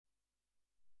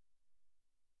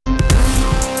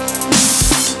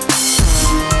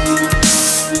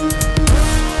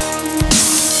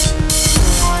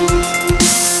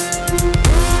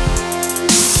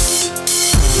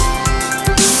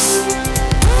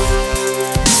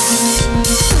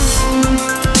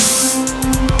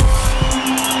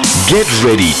Get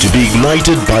ready to be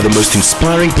ignited by the most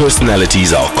inspiring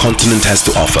personalities our continent has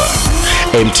to offer.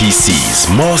 MTC's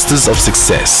Masters of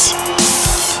Success.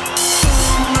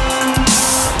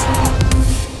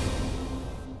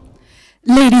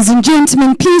 Ladies and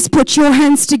gentlemen, please put your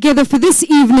hands together for this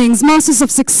evening's Masters of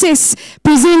Success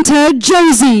presenter,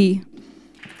 Josie.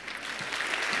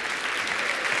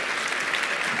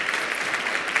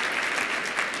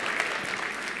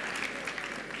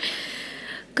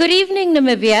 Good evening,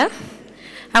 Namibia,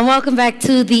 and welcome back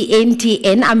to the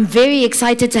NTN. I'm very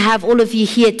excited to have all of you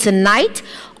here tonight.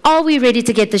 Are we ready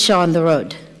to get the show on the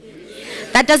road?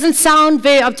 That doesn't sound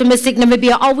very optimistic,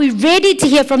 Namibia. Are we ready to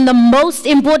hear from the most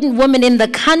important woman in the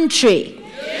country?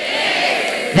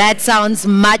 Yes. That sounds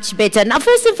much better. Now,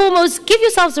 first and foremost, give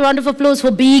yourselves a round of applause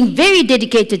for being very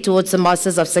dedicated towards the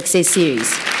Masters of Success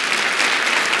series.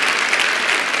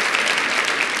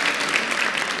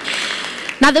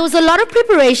 Now, there was a lot of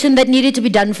preparation that needed to be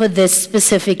done for this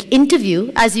specific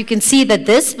interview. As you can see, that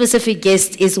this specific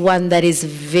guest is one that is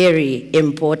very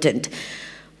important.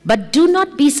 But do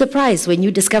not be surprised when you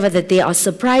discover that there are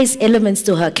surprise elements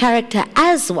to her character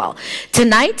as well.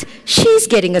 Tonight, she's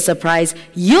getting a surprise,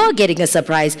 you're getting a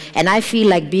surprise, and I feel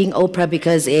like being Oprah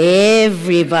because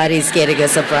everybody's getting a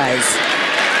surprise.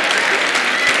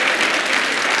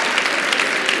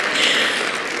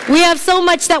 We have so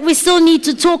much that we still need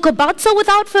to talk about. So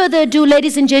without further ado,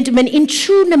 ladies and gentlemen, in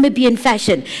true Namibian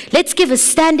fashion, let's give a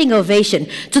standing ovation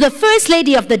to the First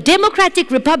Lady of the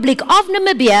Democratic Republic of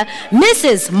Namibia,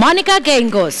 Mrs. Monica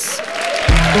Geingos.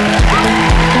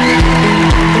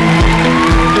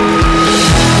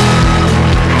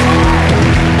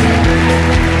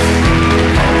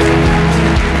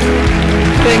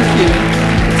 Thank you.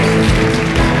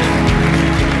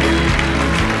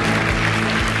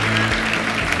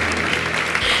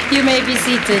 You may be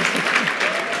seated.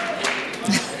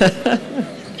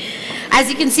 As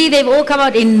you can see, they've all come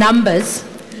out in numbers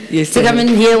to come and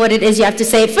hear what it is you have to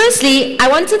say. Firstly, I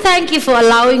want to thank you for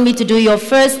allowing me to do your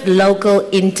first local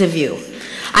interview.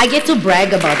 I get to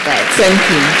brag about that. Thank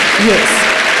you. Yes.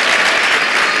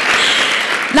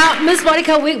 Now, Ms.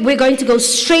 Monica, we're going to go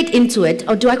straight into it.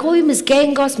 Or do I call you Ms.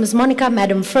 Geingos, Ms. Monica,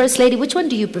 Madam First Lady? Which one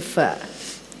do you prefer?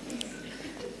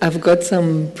 I've got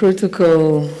some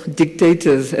protocol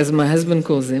dictators, as my husband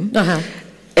calls them.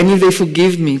 And if they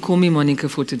forgive me, call me Monica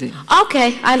for today.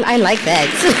 Okay, I like that.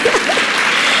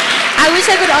 I wish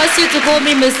I could ask you to call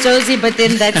me Miss Josie, but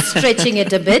then that's stretching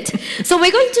it a bit. So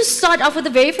we're going to start off with the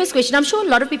very first question. I'm sure a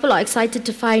lot of people are excited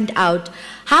to find out,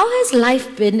 how has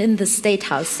life been in the State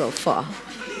House so far?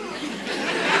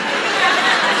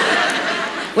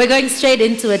 We're going straight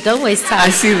into it, don't waste time.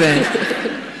 I see that.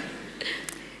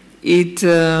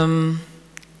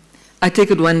 I take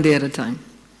it one day at a time.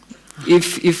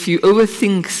 If you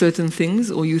overthink certain things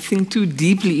or you think too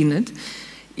deeply in it,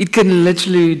 it can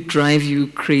literally drive you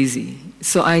crazy.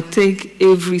 So I take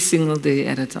every single day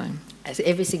at a time.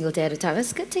 Every single day at a time.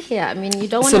 That's good to hear. I mean, you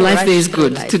don't want to. So life day is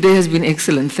good. Life. Today has been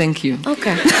excellent. Thank you.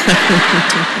 Okay.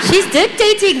 She's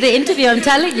dictating the interview, I'm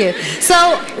telling you.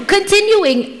 So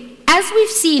continuing. As we've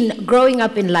seen growing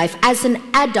up in life, as an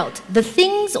adult, the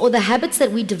things or the habits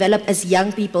that we develop as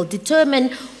young people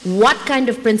determine what kind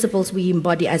of principles we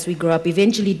embody as we grow up,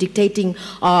 eventually dictating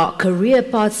our career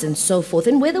paths and so forth,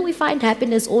 and whether we find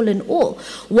happiness all in all.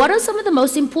 What are some of the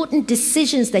most important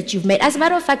decisions that you've made? As a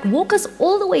matter of fact, walk us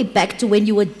all the way back to when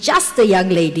you were just a young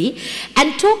lady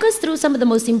and talk us through some of the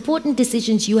most important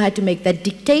decisions you had to make that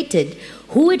dictated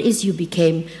who it is you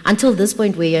became until this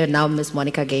point where you're now Miss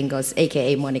Monica Geingos,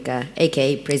 a.k.a. Monica,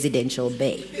 a.k.a. Presidential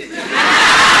Bae. She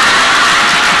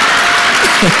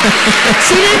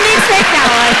didn't expect that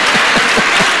one.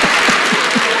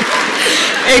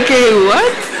 A.k.a.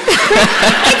 what?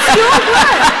 It's your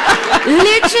word.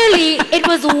 Literally, it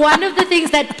was one of the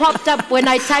things that popped up when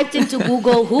I typed into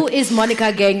Google, who is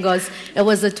Monica Geingos? It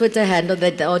was a Twitter handle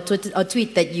that, or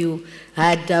tweet that you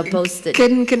had posted.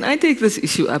 Can I take this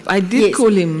issue up? I did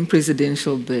call him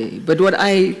Presidential Bae, but what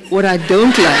I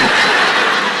don't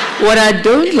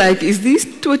like is these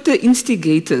Twitter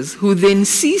instigators who then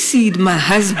CC'd my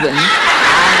husband.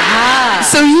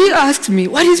 So he asked me,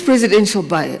 what is Presidential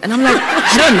Bae? And I'm like,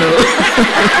 I don't know.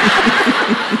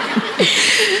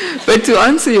 But to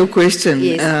answer your question,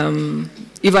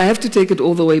 if I have to take it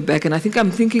all the way back, and I think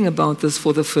I'm thinking about this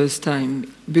for the first time,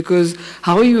 because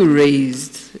how you're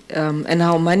raised and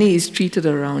how money is treated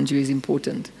around you is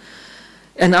important.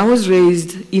 And I was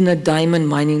raised in a diamond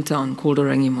mining town called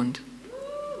Orangimond.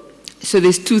 So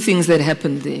there's two things that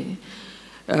happened there.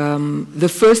 The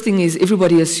first thing is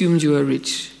everybody assumed you were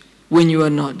rich. when you are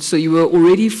not. So you were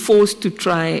already forced to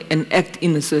try and act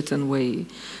in a certain way.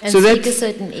 And so speak a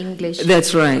certain English.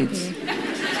 That's right.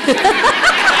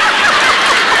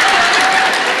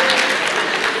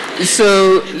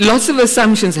 So lots of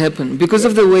assumptions happen. Because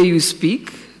of the way you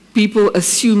speak, people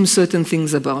assume certain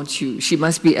things about you. She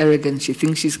must be arrogant. She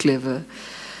thinks she's clever.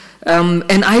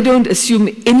 And I don't assume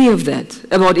any of that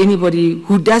about anybody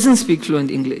who doesn't speak fluent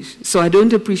English. So I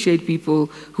don't appreciate people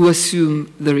who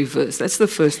assume the reverse. That's the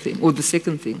first thing, or the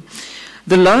second thing.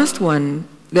 The last one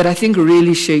that I think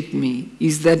really shaped me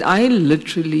is that I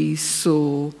literally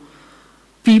saw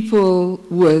people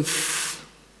with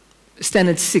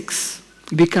standard 6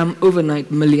 become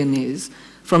overnight millionaires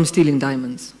from stealing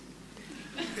diamonds.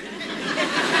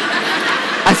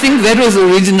 I think that was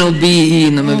original BE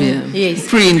in Namibia. Yes.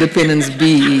 Pre-independence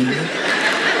BE.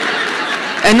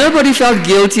 And nobody felt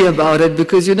guilty about it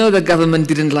because, you know, the government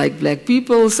didn't like black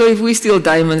people. So if we steal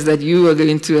diamonds that you are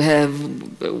going to have,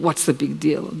 what's the big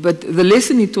deal? But the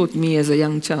lesson he taught me as a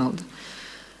young child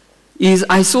is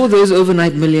I saw those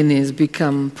overnight millionaires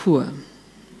become poor.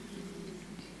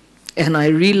 And I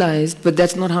realized, but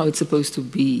that's not how it's supposed to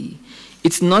be.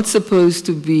 It's not supposed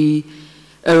to be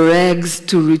a rags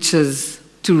to riches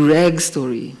to rags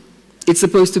story. It's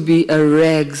supposed to be a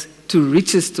rags to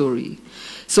riches story.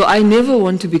 So I never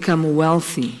want to become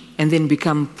wealthy and then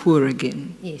become poor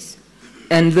again. Yes.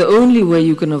 And the only way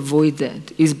you can avoid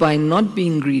that is by not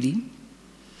being greedy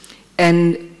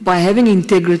and by having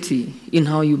integrity in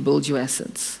how you build your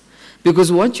assets.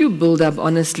 Because what you build up,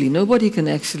 honestly, nobody can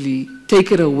actually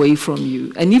take it away from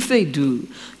you. And if they do,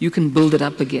 you can build it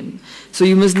up again. So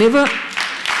you must never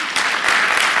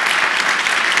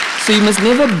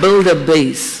build a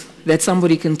base that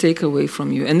somebody can take away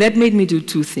from you. And that made me do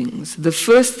two things. The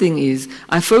first thing is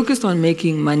I focused on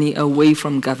making money away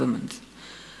from government.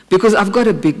 Because I've got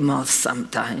a big mouth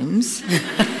sometimes.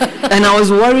 And I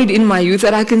was worried in my youth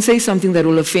that I can say something that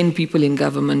will offend people in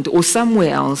government or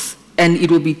somewhere else and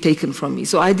it will be taken from me.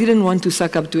 So I didn't want to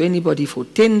suck up to anybody for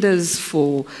tenders,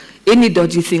 for any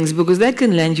dodgy things, because that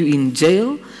can land you in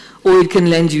jail or it can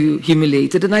land you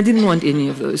humiliated, and I didn't want any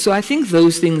of those. So I think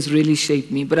those things really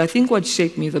shaped me. But I think what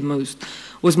shaped me the most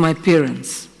was my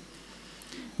parents.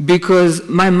 Because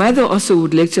my mother also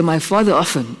would lecture my father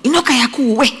often, "Inoka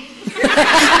yakuwe."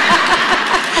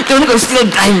 Don't go steal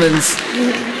diamonds.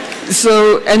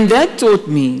 So, and that taught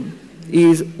me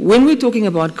is when we're talking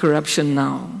about corruption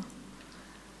now,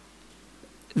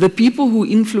 the people who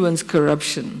influence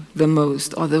corruption the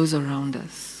most are those around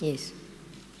us. Yes.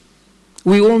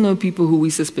 We all know people who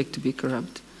we suspect to be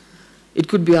corrupt. It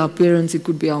could be our parents, it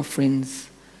could be our friends.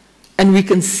 And we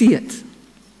can see it.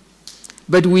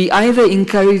 But we either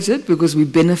encourage it because we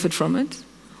benefit from it,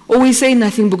 or we say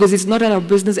nothing because it's not our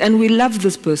business and we love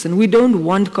this person. We don't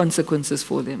want consequences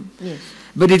for them. Yes.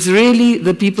 But it's really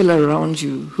the people around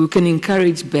you who can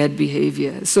encourage bad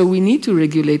behavior. So we need to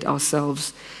regulate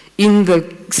ourselves in the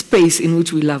space in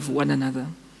which we love one another.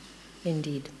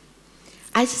 Indeed.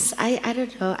 I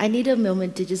don't know. I need a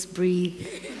moment to just breathe.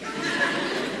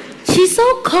 She's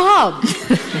so calm.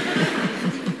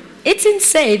 It's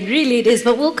insane, really it is.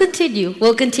 But we'll continue.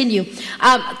 We'll continue.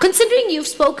 Considering you've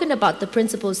spoken about the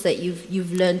principles that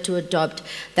you've learned to adopt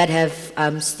that have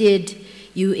steered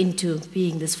you into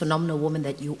being this phenomenal woman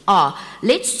that you are,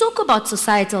 let's talk about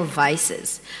societal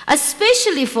vices,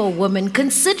 especially for a woman,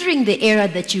 considering the era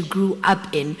that you grew up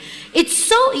in. It's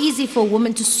so easy for a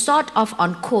woman to start off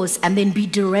on course and then be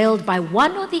derailed by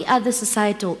one or the other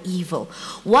societal evil.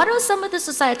 What are some of the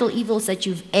societal evils that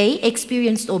you've A,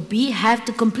 experienced, or B, have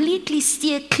to completely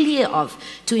steer clear of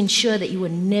to ensure that you were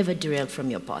never derailed from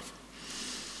your path?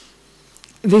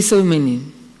 There's so many.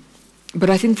 But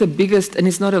I think the biggest, and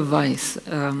it's not a vice,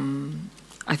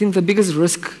 I think the biggest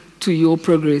risk to your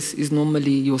progress is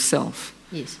normally yourself.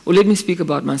 Yes. Or let me speak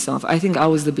about myself. I think I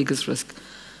was the biggest risk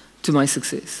to my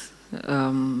success.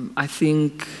 I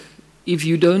think if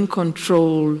you don't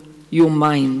control your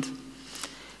mind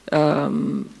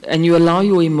and you allow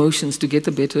your emotions to get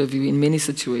the better of you in many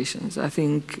situations, I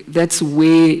think that's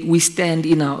where we stand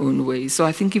in our own way. So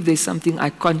I think if there's something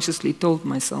I consciously told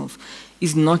myself,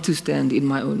 is not to stand in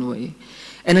my own way.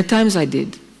 And at times I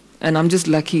did. And I'm just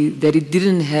lucky that it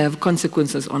didn't have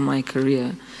consequences on my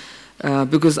career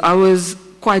because I was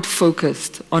quite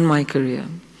focused on my career.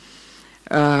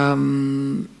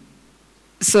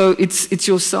 So it's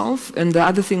yourself. And the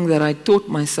other thing that I taught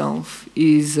myself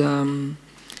is to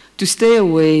stay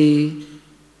away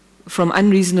from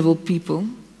unreasonable people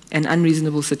and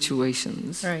unreasonable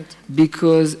situations. Right.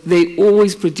 Because they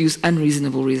always produce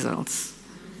unreasonable results.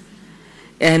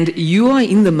 And you are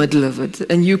in the middle of it,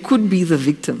 and you could be the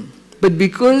victim. But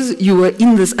because you were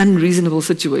in this unreasonable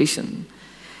situation,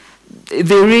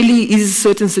 there really is a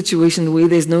certain situation where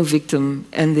there's no victim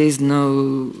and there's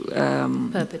no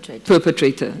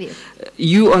perpetrator. Yeah.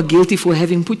 You are guilty for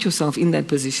having put yourself in that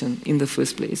position in the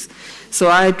first place. So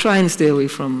I try and stay away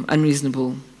from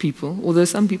unreasonable people, although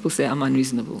some people say I'm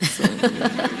unreasonable. So.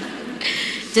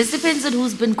 Just depends on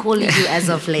who's been calling you as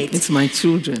of late. It's my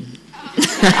children.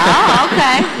 Oh,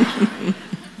 okay.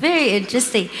 Very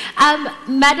interesting.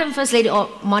 Madam First Lady, or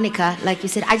Monica, like you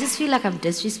said, I just feel like I'm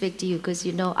disrespecting you because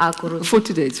you know our Guru. For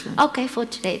today, it's fine. Okay, for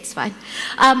today, it's fine.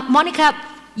 Monica,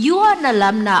 you are an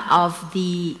alumna of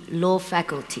the law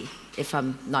faculty, if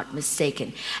I'm not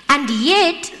mistaken. And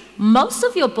yet, most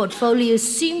of your portfolios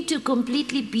seem to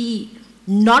completely be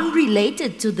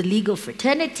non-related to the legal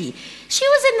fraternity. She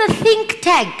was in the think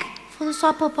tank for the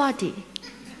SWAPO party.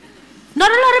 Not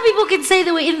a lot of people can say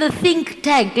they were in the think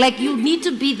tank. Like, you need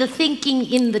to be the thinking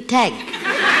in the tank.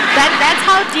 That's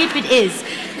how deep it is.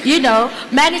 You know,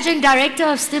 managing director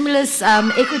of stimulus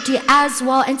equity as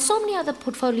well, and so many other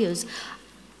portfolios.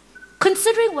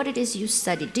 Considering what it is you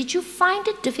studied, did you find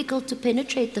it difficult to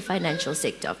penetrate the financial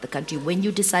sector of the country when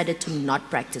you decided to not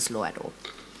practice law at all?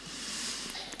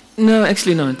 No,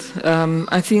 actually not.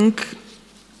 I think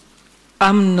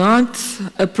I'm not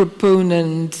a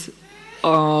proponent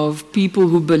of people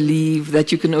who believe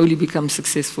that you can only become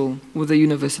successful with a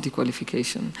university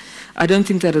qualification. I don't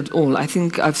think that at all. I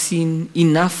think I've seen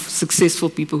enough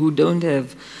successful people who don't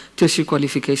have tertiary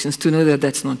qualifications to know that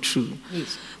that's not true.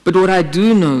 Yes. But what I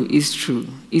do know is true,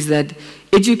 is that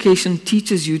education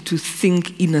teaches you to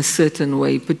think in a certain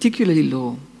way, particularly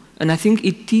law. And I think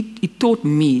it taught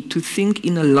me to think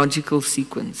in a logical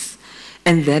sequence.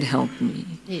 And that helped me.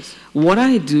 Yes. What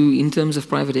I do in terms of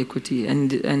private equity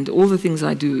and all the things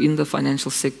I do in the financial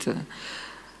sector,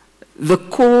 the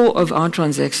core of our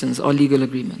transactions are legal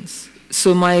agreements.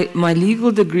 So my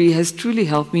legal degree has truly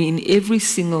helped me in every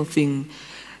single thing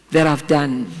that I've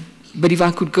done. But if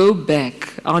I could go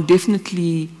back, I would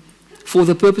definitely, for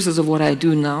the purposes of what I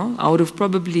do now, I would have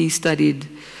probably studied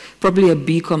a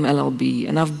BCom LLB.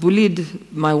 And I've bullied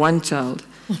my one child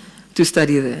to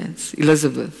study that,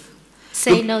 Elizabeth.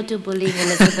 Say no to bullying,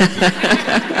 Elizabeth.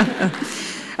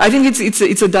 I think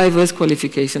it's a diverse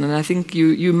qualification, and I think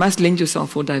you must lend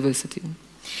yourself for diversity.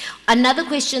 Another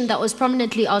question that was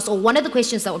prominently asked, or one of the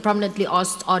questions that were prominently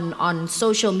asked on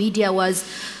social media was,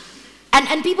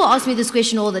 and people ask me this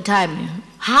question all the time,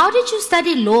 how did you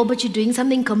study law but you're doing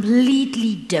something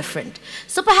completely different?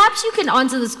 So perhaps you can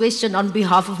answer this question on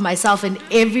behalf of myself and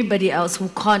everybody else who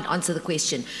can't answer the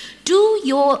question. Do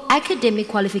your academic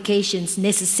qualifications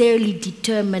necessarily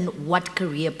determine what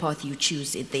career path you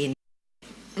choose at the end?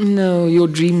 No, your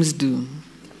dreams do.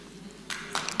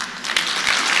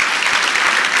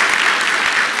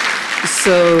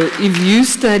 So if you're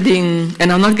studying,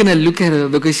 and I'm not going to look at her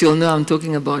because she'll know I'm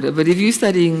talking about her, but if you're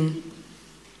studying,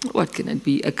 what can it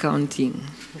be, accounting,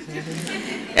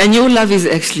 and your love is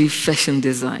actually fashion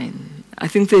design, I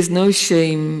think there's no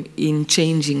shame in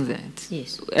changing that.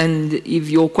 Yes. And if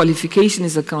your qualification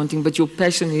is accounting, but your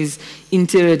passion is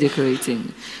interior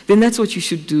decorating, then that's what you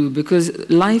should do, because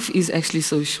life is actually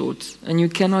so short, and you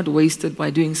cannot waste it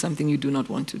by doing something you do not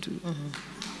want to do. Mm-hmm.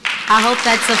 I hope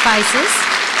that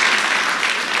suffices.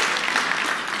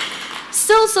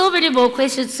 Still so many more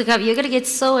questions to come. You're going to get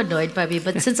so annoyed by me,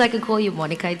 but since I can call you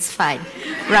Monica, it's fine,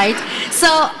 right?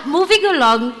 So moving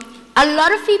along, a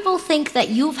lot of people think that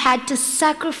you've had to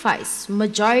sacrifice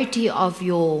majority of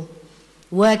your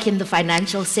work in the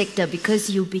financial sector because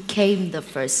you became the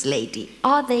First Lady.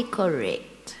 Are they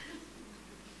correct?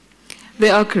 They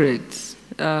are correct,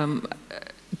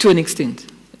 to an extent.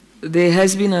 There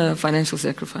has been a financial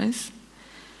sacrifice.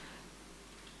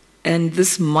 And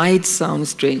this might sound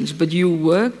strange, but you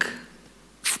work,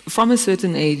 from a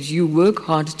certain age, you work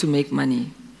hard to make money.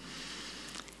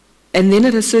 And then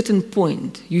at a certain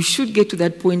point, you should get to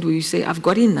that point where you say, I've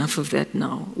got enough of that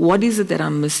now. What is it that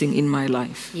I'm missing in my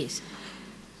life? Yes.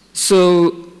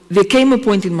 So there came a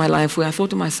point in my life where I thought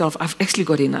to myself, I've actually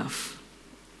got enough.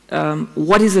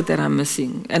 What is it that I'm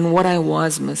missing? And what I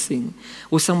was missing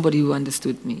was somebody who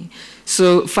understood me.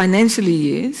 So financially,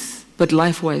 yes, but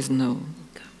life-wise, no.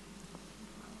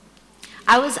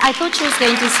 I thought you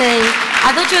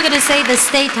were going to say the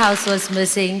State House was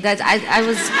missing. That I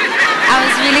was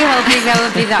really hoping that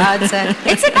would be the answer.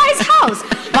 It's a nice house.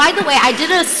 By the way, I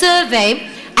did a survey,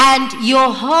 and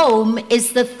your home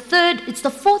is it's the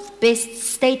 4th best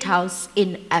state house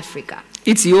in Africa.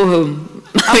 It's your home.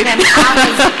 Okay,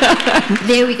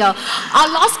 there we go. Our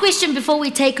last question before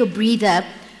we take a breather.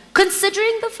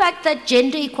 Considering the fact that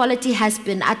gender equality has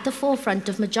been at the forefront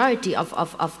of majority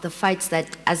of the fights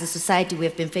that as a society we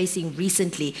have been facing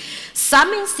recently,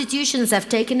 some institutions have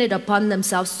taken it upon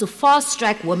themselves to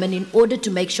fast-track women in order to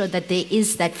make sure that there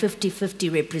is that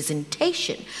 50-50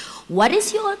 representation. What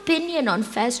is your opinion on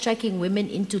fast-tracking women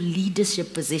into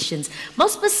leadership positions,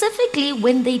 most specifically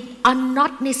when they are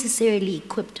not necessarily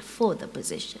equipped for the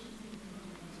position?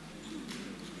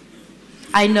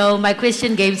 I know, my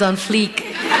question game's on fleek.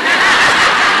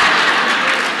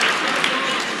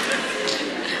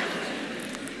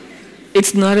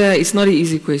 It's not an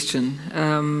easy question.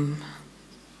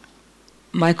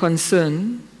 My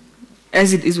concern,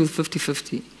 as it is with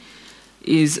 50-50,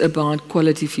 is about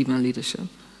quality female leadership.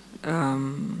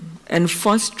 And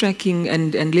fast-tracking,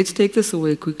 and let's take this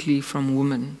away quickly from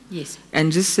women. Yes.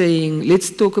 And just saying, let's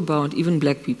talk about even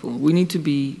black people. We need to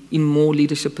be in more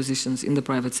leadership positions in the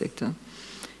private sector,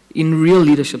 in real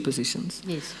leadership positions.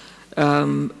 Yes.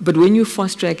 But when you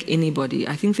fast-track anybody,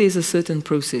 I think there's a certain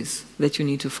process that you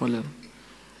need to follow.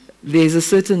 There's a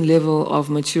certain level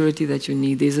of maturity that you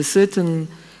need. There's a certain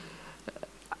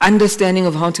understanding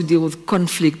of how to deal with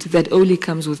conflict that only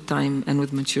comes with time and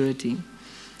with maturity.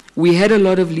 We had a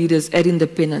lot of leaders at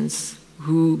independence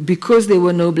who, because there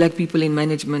were no black people in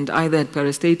management, either at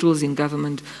parastatals, in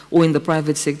government, or in the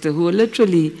private sector, who were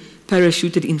literally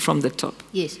parachuted in from the top.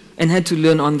 Yes. And had to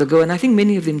learn on the go. And I think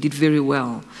many of them did very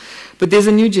well. But there's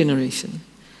a new generation.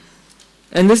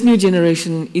 And this new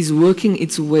generation is working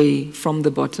its way from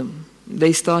the bottom.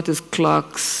 They start as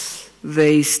clerks,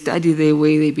 they study their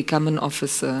way, they become an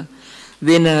officer,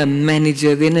 then a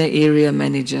manager, then an area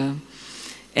manager,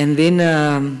 and then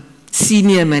a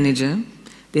senior manager,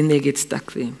 then they get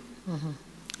stuck there.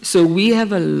 So we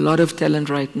have a lot of talent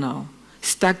right now,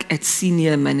 stuck at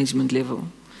senior management level.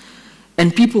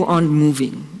 And people aren't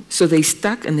moving. So they're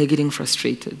stuck and they're getting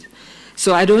frustrated.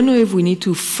 So I don't know if we need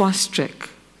to fast-track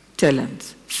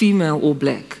talent, female or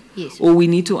black, yes, or we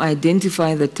need to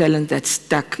identify the talent that's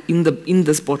stuck in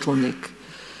this bottleneck.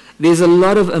 There's a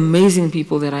lot of amazing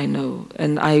people that I know,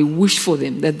 and I wish for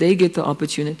them that they get the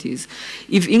opportunities.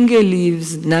 If Inge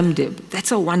leaves Namdeb,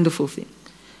 that's a wonderful thing,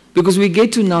 because we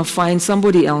get to now find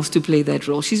somebody else to play that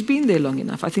role. She's been there long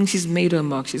enough. I think she's made her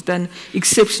mark. She's done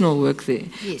exceptional work there.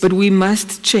 Yes. But we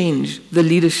must change the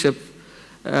leadership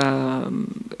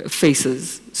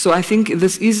faces. So I think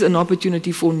this is an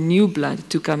opportunity for new blood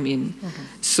to come in.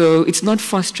 So it's not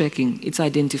fast-tracking, it's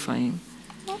identifying.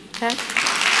 Okay.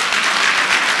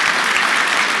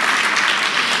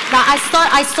 Now,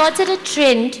 I started a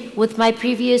trend with my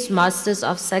previous Masters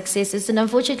of Successes, and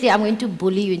unfortunately, I'm going to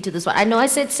bully you into this one. I know I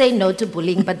said say no to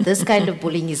bullying, but this kind of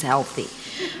bullying is healthy.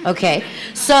 Okay?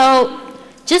 So,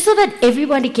 just so that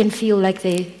everybody can feel like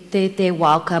they're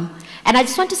welcome, and I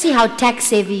just want to see how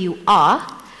tech-savvy you are,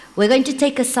 we're going to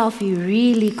take a selfie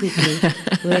really quickly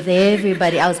with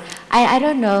everybody else. I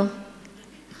don't know.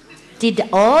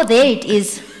 Oh, there it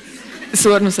is.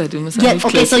 So what must I do? Yeah,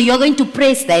 okay, so you're going to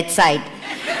press that side.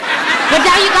 But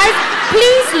now you guys,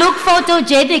 please look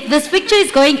photogenic. This picture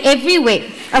is going everywhere.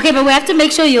 Okay, but we have to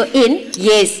make sure you're in.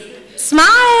 Yes. Smile.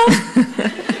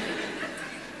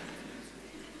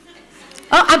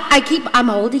 Oh, I'm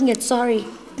holding it, sorry.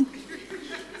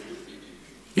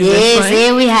 Yes,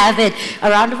 there we have it. A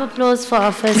round of applause for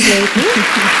our First Lady.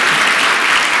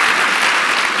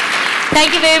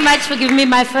 Thank you very much for giving me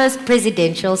my first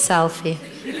presidential selfie.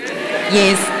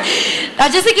 Yes. Now,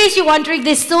 just in case you're wondering,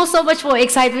 there's still so much more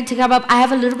excitement to come up. I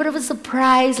have a little bit of a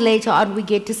surprise later on. We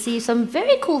get to see some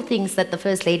very cool things that the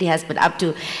First Lady has been up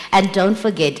to. And don't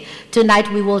forget, tonight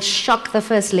we will shock the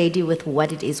First Lady with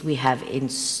what it is we have in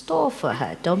store for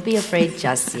her. Don't be afraid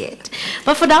just yet.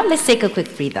 But for now, let's take a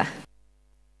quick breather.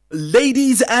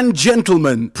 Ladies and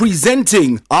gentlemen,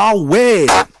 presenting our way.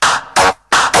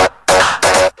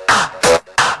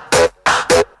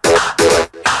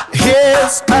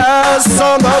 Here's a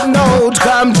song of note.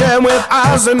 Come jam with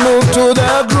us and move to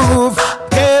the groove.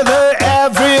 Gather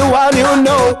everyone you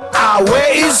know. Our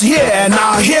way is here,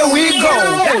 now here we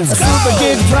go. Super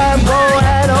Kid Prime, go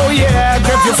ahead, oh yeah.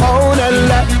 Grab your phone and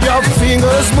let your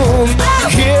fingers move.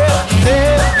 Here,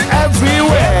 there,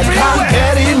 everywhere. Can't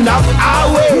get enough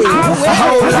our way. A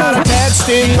whole lot of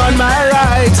texting on my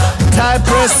right. Type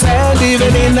press and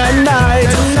even in the night.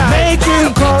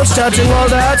 Making calls, chatting all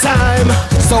the time.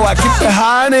 So I keep the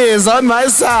honeys on my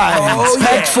side.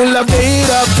 Stack full of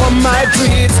data from my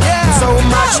tweets. So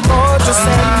much more to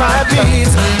send my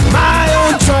beats. My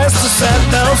own choice to set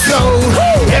the flow.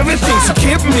 Everything to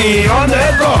keep me on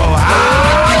the go.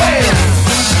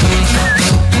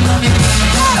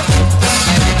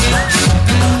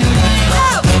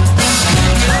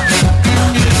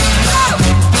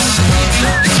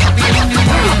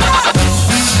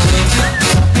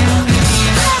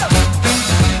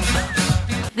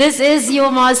 This is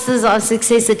your Masters of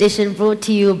Success edition, brought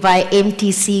to you by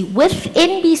MTC with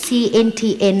NBC,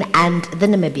 NTN and the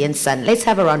Namibian Sun. Let's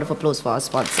have a round of applause for our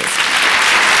sponsors.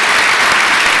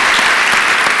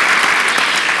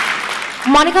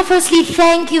 Monica, firstly,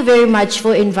 thank you very much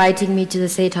for inviting me to the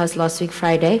State House last week,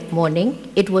 Friday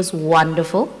morning. It was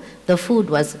wonderful. The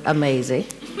food was amazing.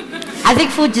 I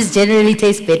think food just generally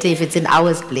tastes better if it's in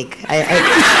hours blick. I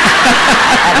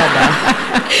don't know.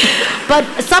 But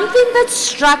something that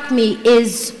struck me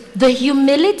is the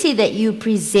humility that you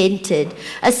presented,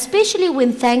 especially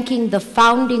when thanking the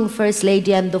founding First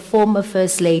Lady and the former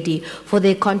First Lady for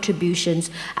their contributions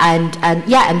and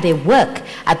their work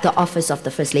at the office of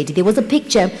the First Lady. There was a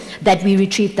picture that we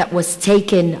retrieved that was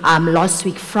taken last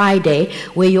week, Friday,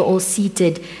 where you're all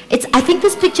seated. I think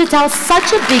this picture tells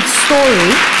such a big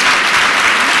story.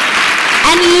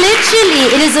 And literally,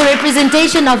 it is a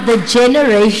representation of the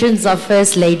generations of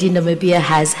First Lady Namibia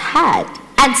has had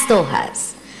and still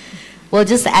has. We'll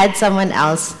just add someone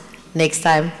else next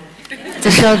time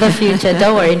to show the future.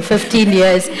 Don't worry, in 15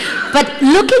 years. But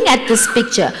looking at this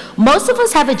picture, most of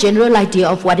us have a general idea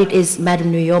of what it is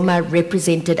Madam Nuyoma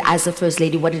represented as a First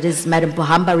Lady, what it is Madam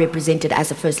Pohamba represented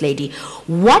as a First Lady.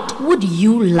 What would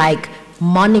you like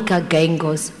Monica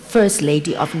Geingos, First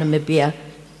Lady of Namibia,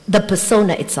 the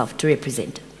persona itself, to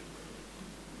represent?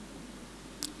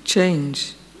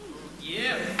 Change.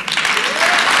 Yeah.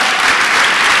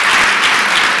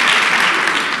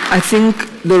 I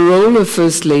think the role of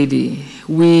First Lady,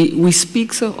 we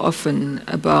speak so often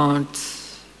about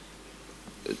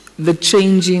the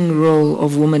changing role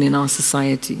of women in our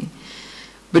society.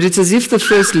 But it's as if the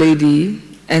First Lady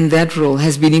and that role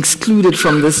has been excluded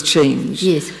from this change.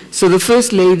 Yes. So the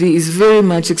First Lady is very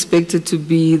much expected to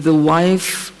be the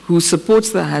wife who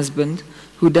supports the husband,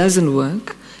 who doesn't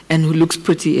work, and who looks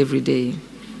pretty every day.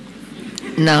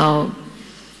 Now,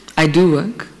 I do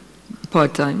work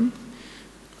part-time.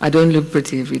 I don't look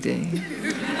pretty every day.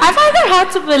 I find it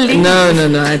hard to believe. No,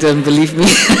 I don't believe me.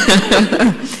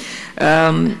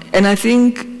 And I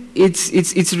think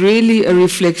it's really a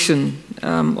reflection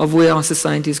of where our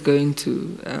society is going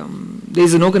to.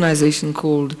 There's an organization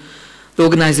called the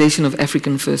Organization of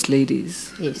African First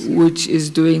Ladies, yes, which is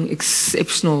doing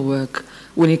exceptional work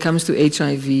when it comes to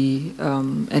HIV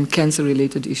and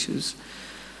cancer-related issues.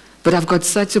 But I've got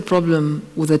such a problem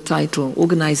with the title,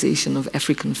 Organization of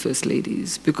African First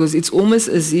Ladies, because it's almost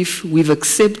as if we've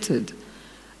accepted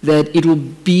that it will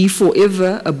be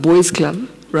forever a boys' club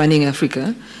running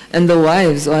Africa, and the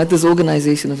wives are at this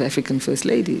Organization of African First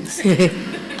Ladies.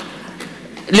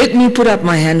 Let me put up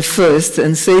my hand first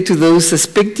and say to those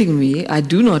suspecting me, I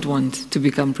do not want to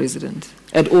become president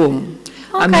at all.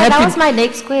 Okay, that was my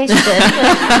next question.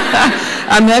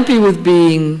 I'm happy with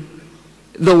being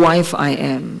the wife I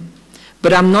am.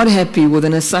 But I'm not happy with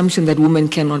an assumption that women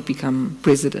cannot become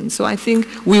president. So I think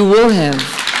we will have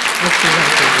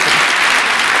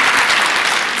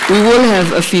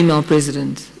a female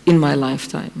president in my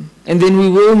lifetime. And then we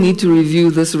will need to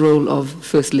review this role of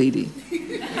First Lady.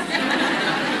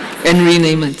 And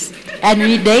rename it. And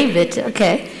rename it,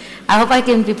 okay. I hope I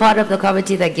can be part of the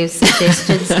committee that gives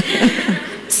suggestions.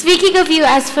 Speaking of you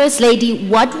as First Lady,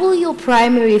 what will your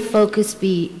primary focus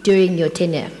be during your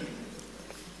tenure?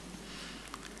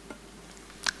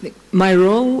 My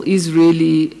role is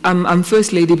really, I'm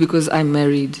First Lady because I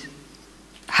married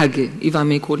Hage, if I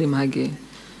may call him Hage.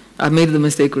 I made the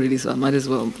mistake already, so I might as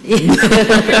well.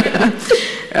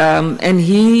 And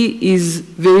he is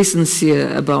very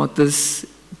sincere about this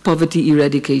poverty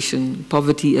eradication,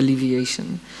 poverty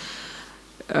alleviation.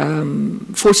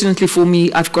 Fortunately for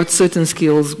me, I've got certain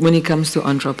skills when it comes to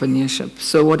entrepreneurship.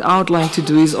 So what I would like to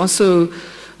do is also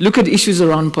look at issues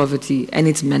around poverty and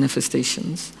its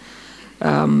manifestations.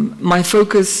 My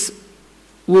focus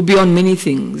will be on many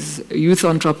things: youth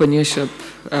entrepreneurship,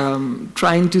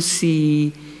 trying to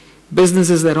see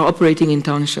businesses that are operating in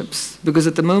townships, because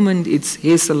at the moment it's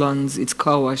hair salons, it's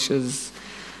car washes,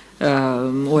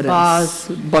 what else?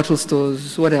 Bottle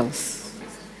stores, what else?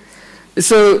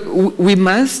 So we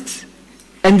must,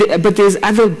 but there's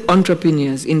other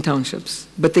entrepreneurs in townships,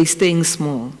 but they're staying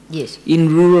small, yes,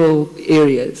 in rural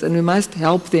areas, and we must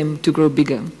help them to grow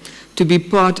bigger, to be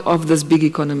part of this big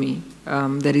economy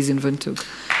that is in Windhoek.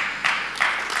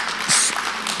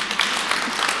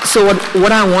 So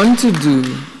what I want to do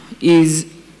is,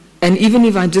 and even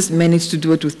if I just manage to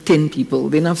do it with 10 people,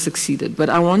 then I've succeeded, but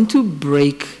I want to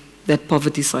break that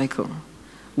poverty cycle.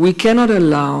 We cannot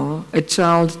allow a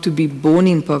child to be born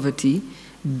in poverty,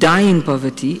 die in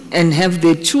poverty, and have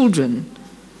their children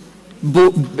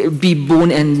be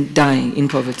born and die in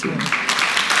poverty.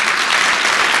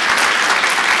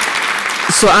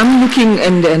 So I'm looking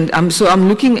I'm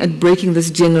looking at breaking this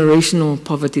generational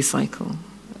poverty cycle,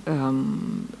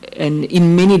 and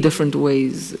in many different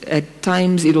ways. At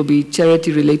times it will be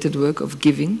charity-related work of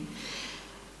giving.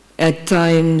 At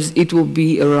times it will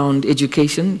be around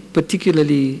education,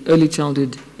 particularly early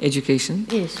childhood education.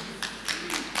 Yes.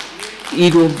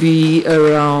 It will be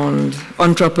around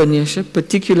entrepreneurship,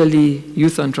 particularly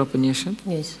youth entrepreneurship.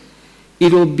 Yes.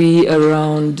 It will be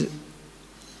around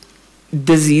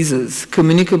diseases,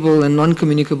 communicable and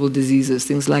non-communicable diseases,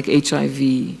 things like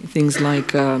HIV, things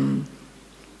like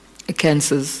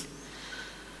cancers.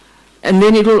 And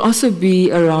then it will also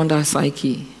be around our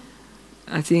psyche.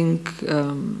 I think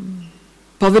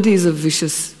poverty is a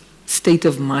vicious state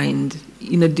of mind,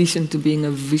 in addition to being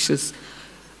a vicious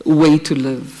way to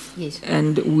live. Yes.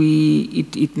 And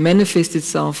it manifests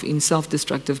itself in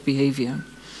self-destructive behavior.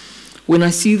 When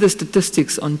I see the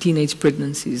statistics on teenage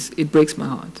pregnancies, it breaks my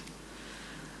heart.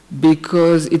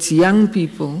 Because it's young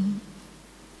people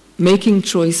making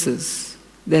choices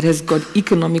that has got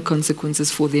economic consequences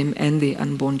for them and their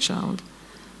unborn child.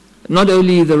 Not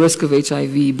only the risk of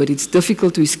HIV, but it's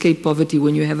difficult to escape poverty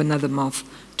when you have another mouth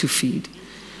to feed.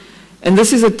 And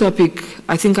this is a topic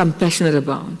I think I'm passionate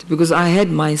about, because I had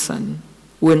my son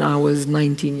when I was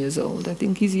 19 years old. I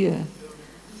think he's here.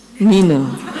 Nino.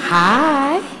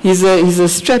 Hi. He's a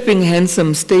strapping,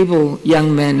 handsome, stable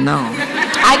young man now.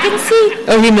 I can see.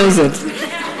 Oh, he knows it.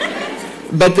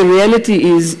 But the reality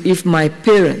is, if my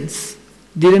parents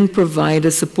didn't provide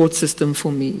a support system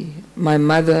for me, my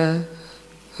mother,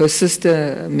 her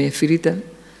sister, Mefirita,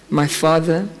 my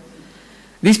father,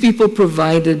 these people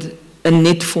provided a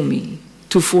net for me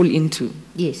to fall into.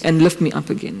 Yes. And lift me up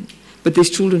again. But there's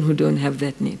children who don't have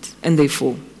that net, and they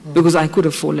fall, because I could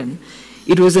have fallen.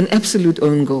 It was an absolute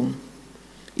own goal.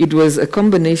 It was a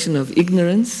combination of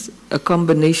ignorance, a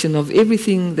combination of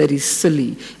everything that is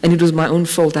silly, and it was my own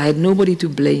fault. I had nobody to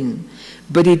blame.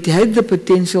 But it had the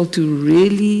potential to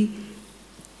really,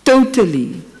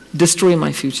 totally destroy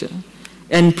my future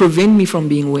and prevent me from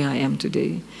being where I am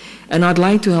today. And I'd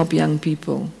like to help young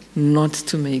people not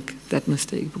to make that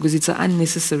mistake, because it's an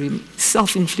unnecessary,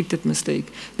 self-inflicted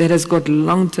mistake that has got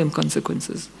long-term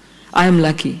consequences. I am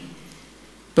lucky,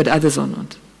 but others are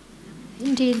not.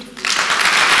 Indeed.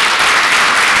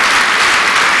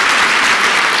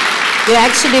 You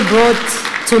actually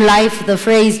brought to life the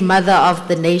phrase mother of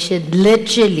the nation,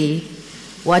 literally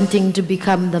wanting to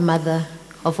become the mother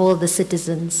of all the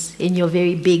citizens in your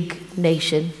very big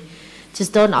nation.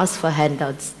 Just don't ask for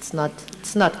handouts.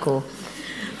 It's not cool.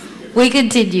 We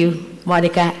continue,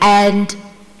 Monica, and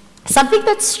something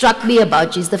that struck me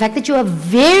about you is the fact that you are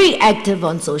very active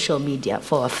on social media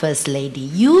for a first lady.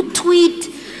 You tweet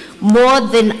more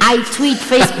than I tweet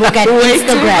Facebook and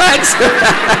Instagram.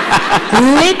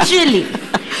 Literally.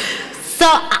 So,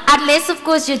 unless of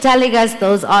course you're telling us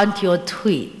those aren't your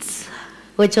tweets,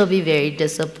 which will be very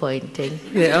disappointing.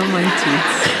 They are my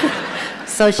tweets.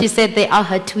 So she said they are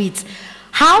her tweets.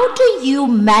 How do you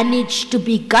manage to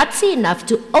be gutsy enough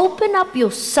to open up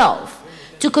yourself,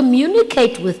 to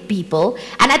communicate with people,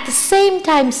 and at the same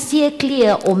time steer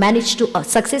clear or manage to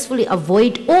successfully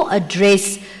avoid or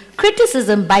address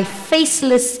criticism by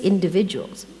faceless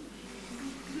individuals?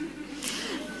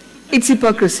 It's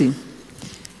hypocrisy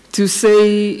to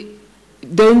say,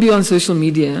 don't be on social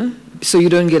media so you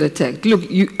don't get attacked. Look,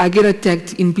 I get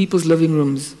attacked in people's living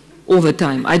rooms all the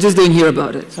time. I just don't hear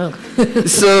about it. Oh.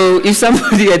 So if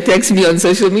somebody attacks me on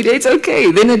social media, it's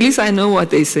okay. Then at least I know what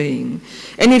they're saying.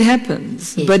 And it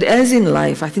happens. Yes. But as in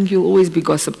life, I think you'll always be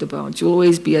gossiped about. You'll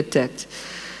always be attacked.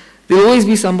 There'll always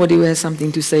be somebody who has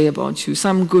something to say about you,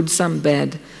 some good, some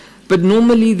bad. But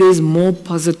normally there's more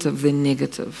positive than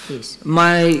negative. Yes.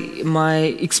 My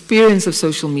experience of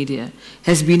social media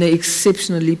has been an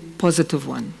exceptionally positive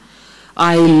one.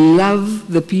 I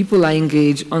love the people I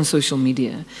engage on social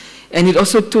media. And it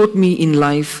also taught me in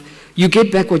life, you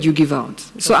get back what you give out.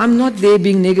 So I'm not there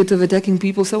being negative, attacking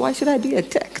people, so why should I be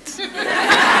attacked?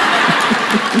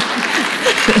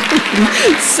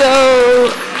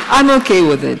 So I'm okay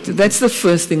with it. That's the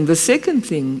first thing. The second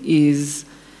thing is,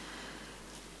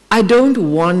 I don't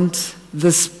want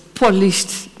this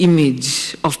polished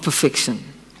image of perfection,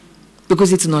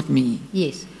 because it's not me.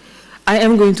 Yes. I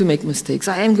am going to make mistakes.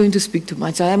 I am going to speak too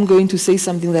much. I am going to say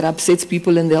something that upsets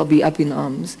people and they'll be up in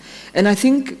arms. And I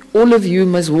think all of you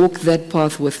must walk that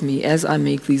path with me as I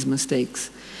make these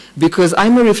mistakes, because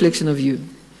I'm a reflection of you.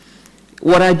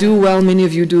 What I do well, many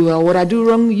of you do well. What I do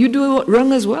wrong, you do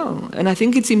wrong as well. And I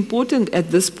think it's important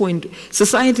at this point.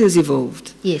 Society has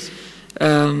evolved. Yes.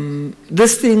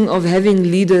 This thing of having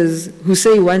leaders who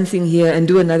say one thing here and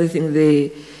do another thing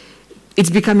there, it's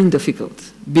becoming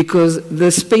difficult because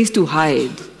the space to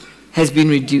hide has been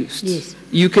reduced. Yes.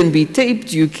 You can be taped,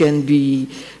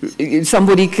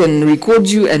 somebody can record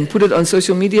you and put it on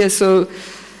social media, so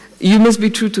you must be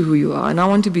true to who you are, and I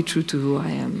want to be true to who I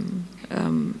am.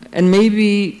 And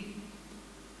maybe...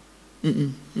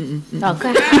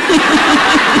 Okay.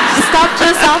 Stop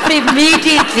yourself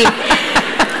immediately.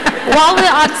 While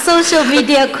we're on social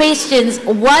media questions,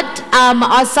 what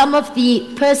are some of the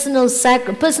personal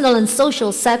and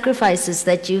social sacrifices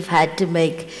that you've had to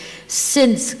make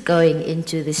since going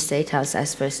into the State House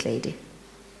as First Lady?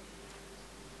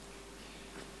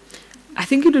 I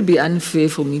think it would be unfair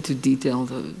for me to detail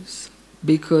those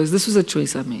because this was a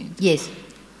choice I made. Yes.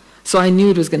 So I knew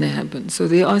it was going to happen. So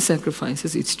there are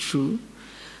sacrifices, it's true.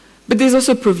 But there's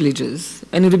also privileges,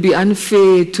 and it would be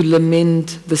unfair to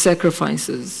lament the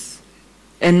sacrifices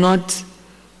and not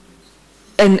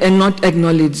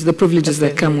acknowledge the privileges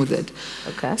that come with it.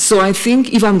 Okay. So I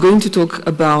think if I'm going to talk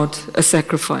about a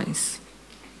sacrifice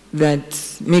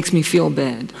that makes me feel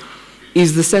bad,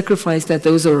 is the sacrifice that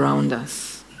those around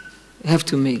us have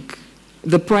to make,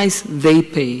 the price they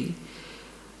pay,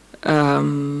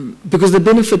 because the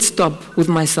benefits stop with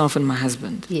myself and my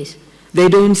husband. Yes. They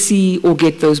don't see or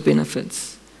get those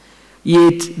benefits.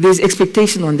 Yet there's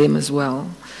expectation on them as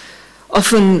well.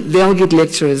 Often they'll get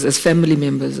lectures as family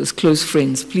members, as close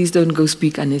friends. Please don't go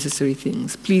speak unnecessary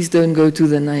things. Please don't go to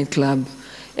the nightclub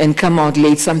and come out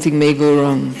late. Something may go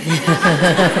wrong.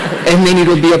 And then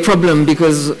it'll be a problem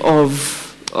because of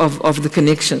the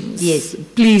connections. Yes.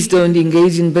 Please don't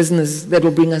engage in business that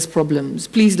will bring us problems.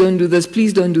 Please don't do this,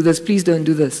 please don't do this, please don't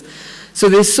do this. So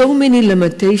there's so many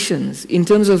limitations in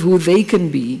terms of who they can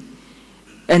be,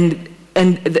 and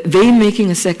they're making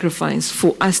a sacrifice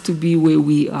for us to be where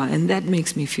we are, and that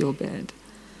makes me feel bad.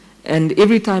 And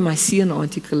every time I see an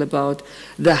article about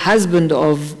the husband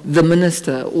of the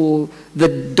minister or the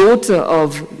daughter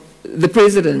of the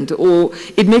president,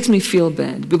 it makes me feel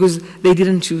bad because they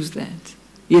didn't choose that.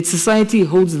 Yet society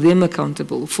holds them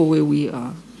accountable for where we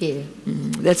are. Yeah.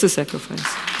 That's a sacrifice.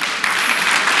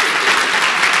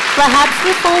 Perhaps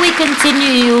before we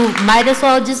continue, you might as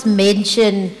well just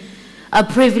mention a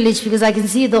privilege, because I can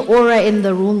see the aura in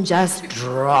the room just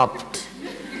dropped.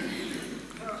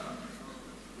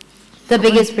 The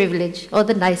biggest privilege, or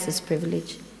the nicest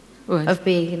privilege, What? of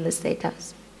being in the State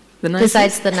House. The nicest?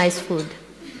 Besides the nice food.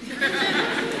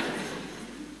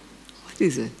 What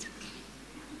is it?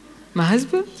 My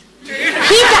husband? He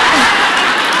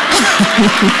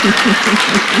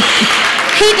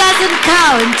doesn't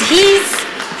count.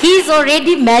 He's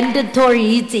already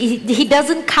mandatory. He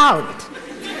doesn't count.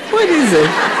 What is it?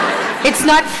 It's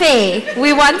not fair.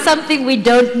 We want something we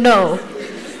don't know.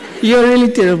 You're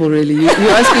really terrible, really. You're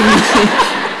asking me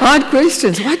hard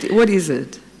questions. What is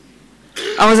it?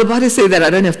 I was about to say that I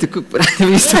don't have to cook, but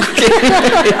I'm used to cooking.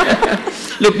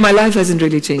 Look, my life hasn't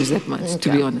really changed that much,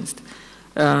 to be honest.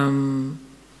 A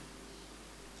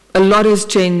lot has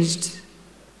changed.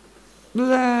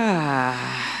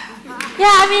 Yeah,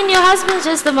 I mean, your husband's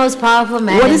just the most powerful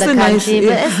man in the country,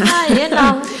 but it's not, you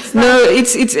know. No,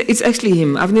 it's actually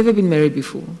him. I've never been married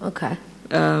before. Okay.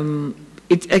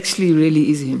 It actually really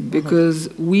is him, because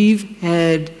we've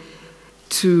had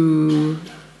to,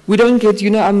 we don't get, you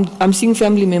know, I'm seeing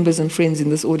family members and friends in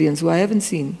this audience who I haven't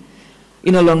seen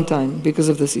in a long time because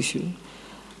of this issue.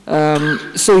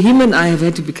 So him and I have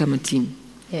had to become a team.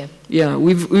 Yeah. Yeah,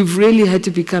 we've really had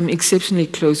to become exceptionally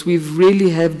close. We've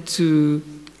really had to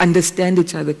understand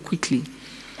each other quickly.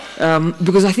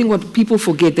 Because I think what people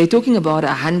forget, they're talking about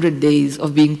 100 days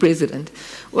of being president.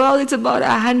 Well, it's about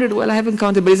 100, well, I haven't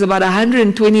counted, but it's about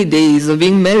 120 days of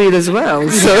being married as well.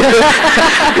 So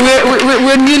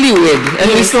we're newlywed, and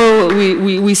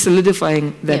we're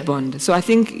solidifying that bond. So I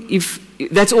think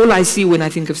that's all I see when I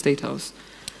think of State House.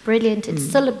 Brilliant. It's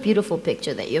still a beautiful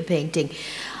picture that you're painting.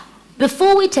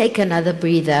 Before we take another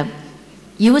breather,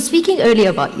 you were speaking earlier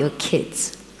about your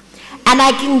kids. And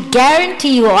I can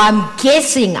guarantee you, or I'm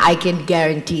guessing I can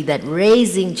guarantee, that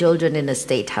raising children in a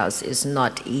State House is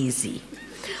not easy.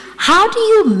 How do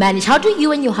you manage, how do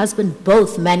you and your husband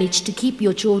both manage to keep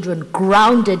your children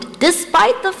grounded,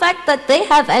 despite the fact that they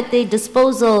have at their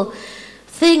disposal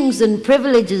things and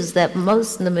privileges that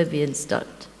most Namibians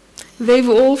don't? They've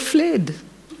all fled.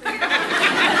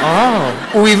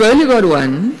 Oh. We've only got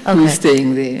one who's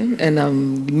staying there, and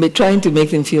I'm trying to make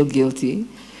them feel guilty.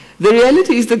 The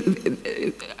reality is that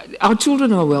our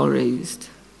children are well raised.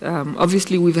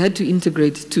 Obviously, we've had to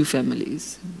integrate 2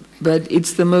 families, but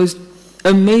it's the most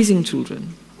amazing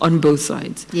children on both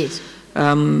sides. Yes.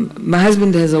 My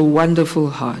husband has a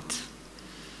wonderful heart,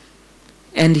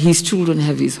 and his children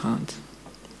have his heart.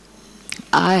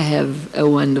 I have a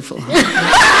wonderful heart.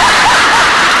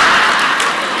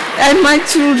 And my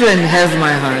children have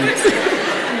my heart.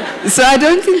 So I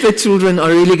don't think the children are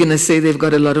really going to say they've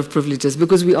got a lot of privileges,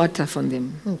 because we are tough on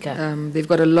them. Okay. They've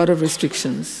got a lot of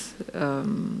restrictions,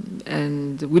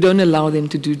 and we don't allow them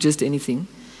to do just anything.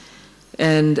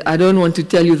 And I don't want to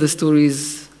tell you the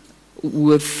stories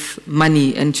with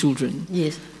money and children.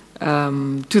 Yes.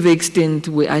 To the extent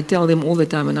where I tell them all the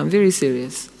time, and I'm very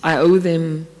serious, I owe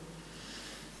them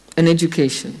an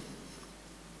education.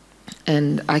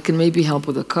 And I can maybe help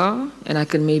with a car, and I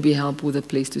can maybe help with a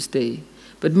place to stay.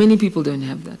 But many people don't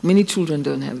have that. Many children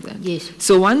don't have that. Yes.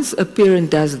 So once a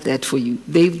parent does that for you,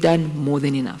 they've done more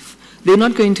than enough. They're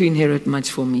not going to inherit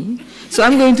much from me. So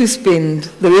I'm going to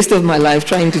spend the rest of my life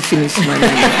trying to finish my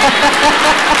money.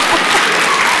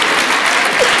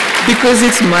 Because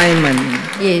it's my money.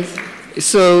 Yes.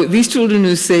 So these children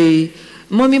who say,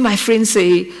 Mommy, my friends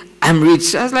say, I'm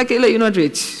rich. I was like, Ella, you're not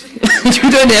rich.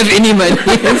 You don't have any money.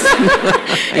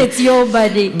 It's your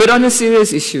money. But on a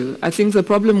serious issue, I think the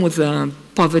problem with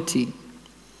poverty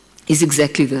is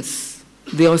exactly this.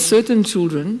 There are certain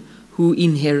children who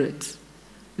inherit.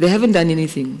 They haven't done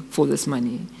anything for this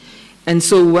money. And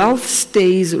so wealth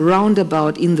stays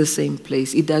roundabout in the same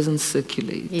place. It doesn't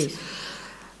circulate. Yes.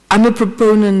 I'm a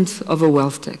proponent of a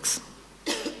wealth tax.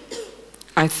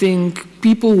 I think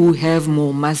people who have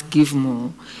more must give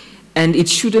more. And it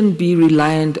shouldn't be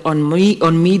reliant on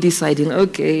me deciding,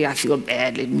 okay, I feel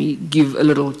bad, let me give a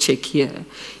little check here.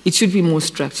 It should be more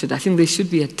structured. I think there should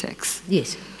be a tax.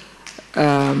 Yes.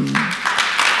 I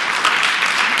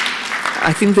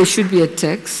think there should be a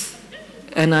tax.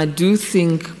 And I do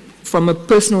think, from a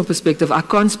personal perspective, I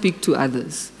can't speak to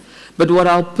others. But what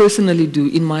I'll personally do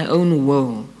in my own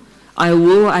world, I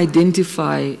will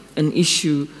identify an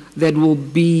issue that will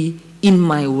be in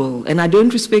my world. And I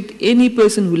don't respect any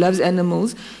person who loves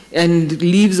animals and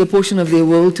leaves a portion of their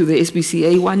world to the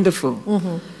SPCA. Wonderful.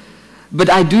 Mm-hmm.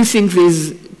 But I do think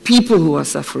there's people who are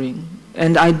suffering.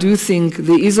 And I do think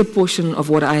there is a portion of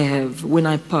what I have when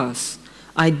I pass.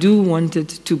 I do want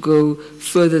it to go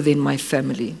further than my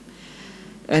family.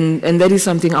 And that is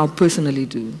something I'll personally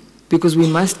do. Because we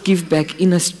must give back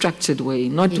in a structured way,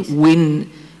 not yes. when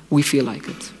we feel like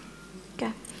it.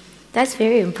 Okay. That's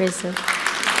very impressive.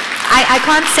 I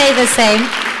can't say the same.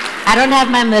 I don't have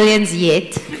my millions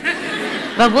yet.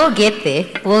 But we'll get there.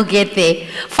 We'll get there.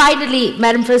 Finally,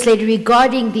 Madam First Lady,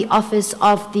 regarding the office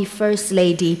of the First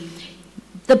Lady,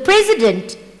 the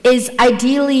President is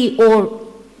ideally or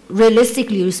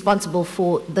realistically responsible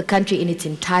for the country in its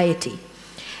entirety.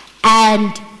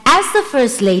 And as the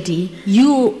First Lady,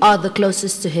 you are the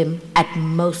closest to him at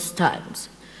most times.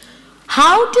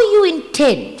 How do you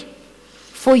intend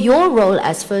for your role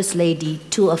as First Lady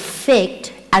to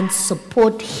affect and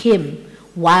support him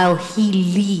while he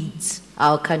leads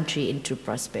our country into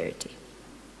prosperity?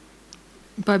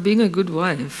 By being a good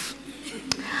wife.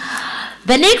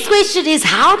 The next question is,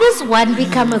 how does one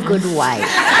become a good wife?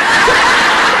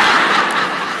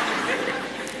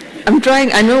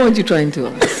 I know what you're trying to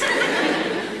ask.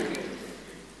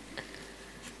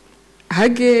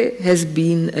 Hage has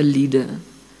been a leader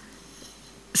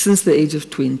since the age of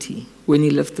 20 when he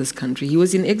left this country. He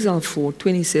was in exile for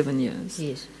 27 years.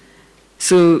 Yes.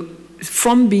 So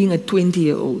from being a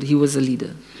 20-year-old, he was a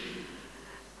leader.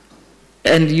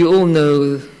 And you all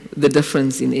know the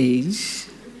difference in age.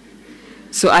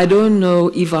 So I don't know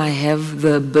if I have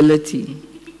the ability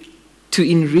to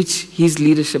enrich his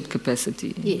leadership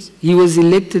capacity. Yes. He was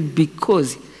elected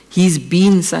because he's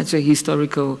been such a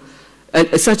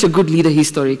such a good leader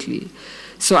historically.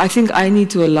 So I think I need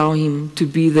to allow him to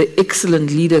be the excellent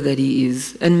leader that he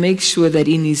is and make sure that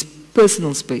in his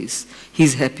personal space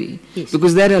he's happy. Yes.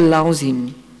 Because that allows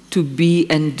him to be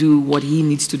and do what he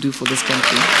needs to do for this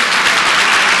country.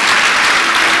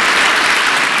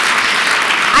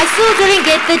 I still didn't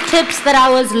get the tips that I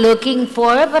was looking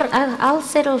for, but I'll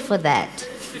settle for that.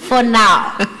 For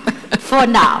now. For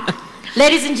now.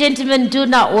 Ladies and gentlemen, do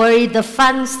not worry. The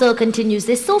fun still continues.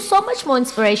 There's still so much more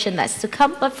inspiration that's to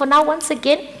come. But for now, once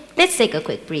again, let's take a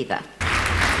quick breather.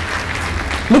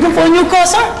 Looking for a new car,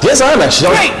 sir? Yes, I am actually.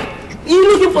 Great. Are you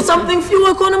looking for something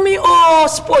fuel economy or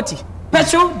sporty?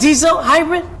 Petrol, diesel,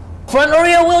 hybrid? Front or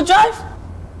rear wheel drive?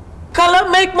 Color,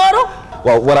 make, model?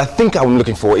 Well, what I think I'm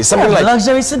looking for is something like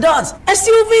luxury sedans,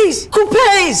 SUVs,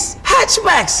 coupes,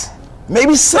 hatchbacks.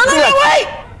 maybe something No, like... wait!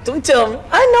 Don't tell me.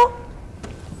 I know.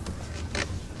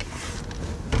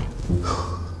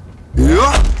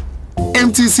 Yeah.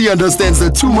 MTC understands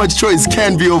that too much choice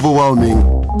can be overwhelming.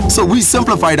 So we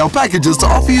simplified our packages to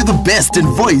offer you the best in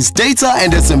voice, data,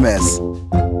 and SMS.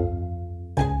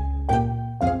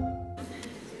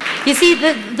 You see,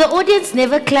 the audience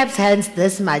never claps hands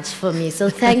this much for me,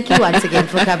 so thank you once again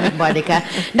for coming, Monica.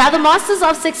 Now, the Masters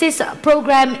of Success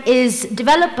program is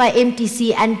developed by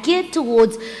MTC and geared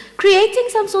towards creating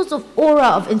some sort of aura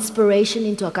of inspiration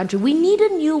into our country. We need a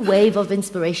new wave of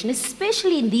inspiration,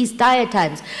 especially in these dire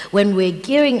times when we're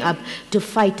gearing up to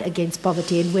fight against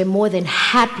poverty, and we're more than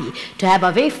happy to have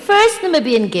our very first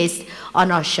Namibian guest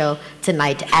on our show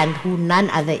tonight, and who none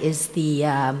other is the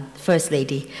First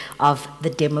Lady of the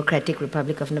Democratic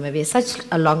Republic of Namibia. Such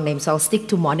a long name, so I'll stick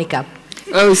to Monica.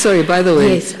 Oh, sorry, by the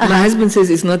way, Yes, my husband says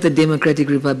it's not the Democratic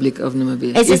Republic of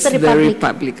Namibia. It's the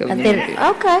Republic of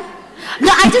Namibia. Okay.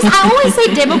 No, I always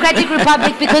say Democratic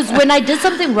Republic because when I did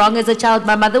something wrong as a child,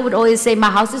 my mother would always say, my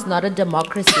house is not a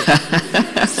democracy.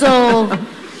 So,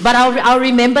 but I'll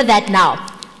remember that now.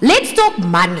 Let's talk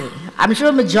money. I'm sure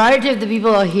a majority of the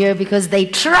people are here because they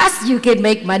trust you can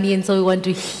make money, and so we want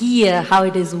to hear how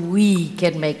it is we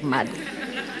can make money.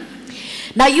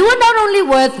 Now, you are not only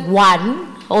worth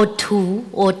 1 or 2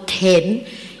 or 10,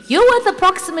 you're worth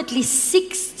approximately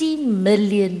 $60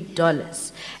 million.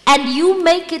 And you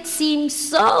make it seem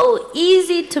so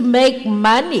easy to make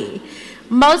money.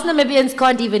 Most Namibians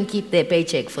can't even keep their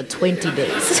paycheck for 20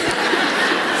 days.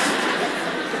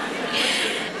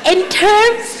 In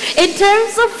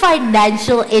terms of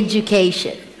financial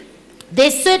education,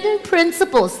 there's certain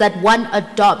principles that one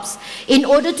adopts in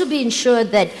order to be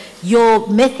ensured that your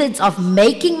methods of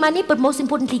making money, but most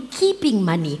importantly, keeping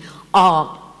money,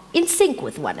 are in sync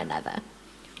with one another.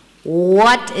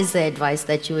 What is the advice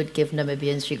that you would give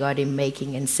Namibians regarding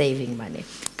making and saving money?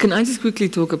 Can I just quickly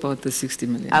talk about the 60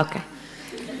 million? Okay.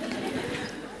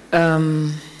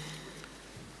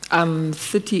 I'm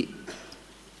 38.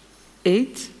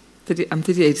 I'm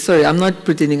 38. Sorry, I'm not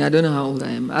pretending. I don't know how old I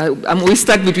am. I'm always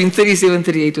stuck between 37,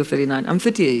 38, or 39. I'm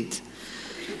 38.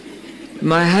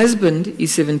 My husband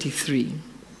is 73.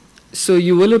 So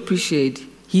you will appreciate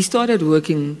he started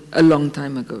working a long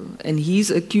time ago, and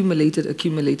he's accumulated.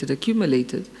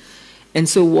 And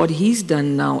so what he's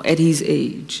done now at his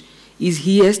age is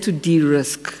he has to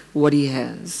de-risk what he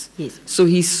has. Yes. So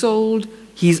he sold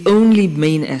his only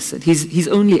main asset, his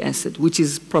only asset, which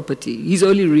is property, his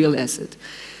only real asset.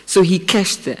 So he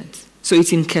cashed that. So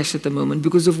it's in cash at the moment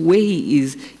because of where he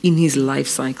is in his life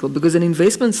cycle, because an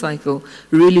investment cycle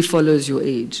really follows your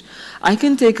age. I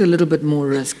can take a little bit more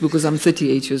risk because I'm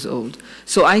 38 years old.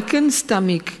 So I can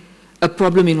stomach a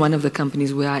problem in one of the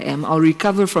companies where I am. I'll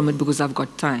recover from it because I've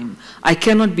got time. I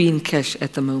cannot be in cash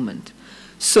at the moment.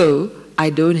 So I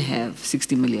don't have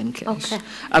 60 million cash. Okay.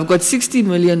 I've got 60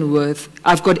 million worth.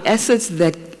 I've got assets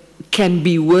that can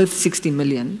be worth 60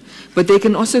 million, but they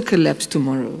can also collapse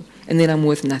tomorrow, and then I'm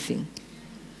worth nothing.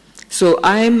 So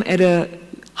I'm at a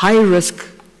high risk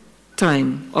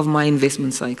time of my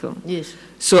investment cycle. Yes.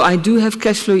 So I do have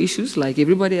cash flow issues like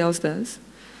everybody else does.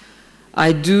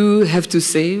 I do have to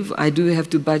save, I do have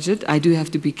to budget, I do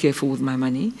have to be careful with my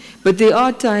money. But there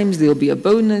are times there'll be a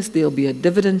bonus, there'll be a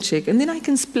dividend check, and then I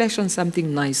can splash on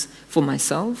something nice for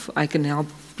myself. I can help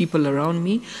people around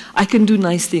me. I can do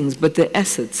nice things, but the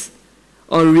assets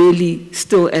are really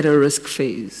still at a risk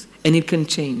phase. And it can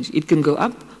change. It can go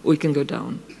up or it can go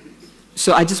down.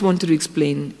 So I just wanted to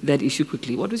explain that issue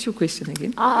quickly. What was your question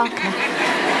again? Oh, okay.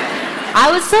 I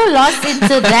was so lost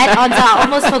into that answer, I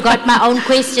almost forgot my own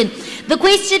question. The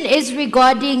question is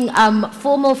regarding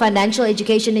formal financial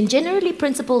education and generally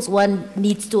principles one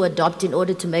needs to adopt in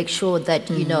order to make sure that,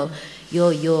 you know,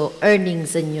 your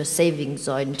earnings and your savings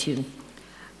are in tune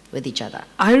with each other.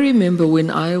 I remember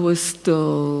when I was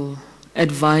still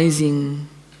advising,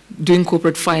 doing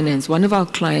corporate finance, one of our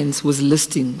clients was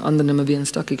listing on the Namibian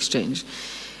Stock Exchange.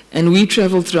 And we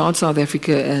traveled throughout South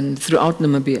Africa and throughout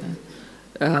Namibia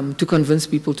to convince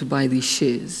people to buy these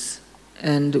shares.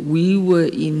 And we were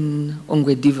in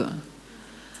Ongwediva.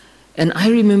 And I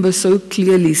remember so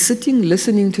clearly sitting,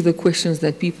 listening to the questions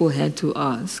that people had to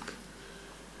ask,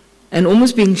 and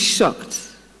almost being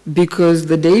shocked, because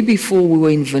the day before we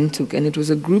were in Windhoek, and it was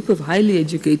a group of highly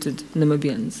educated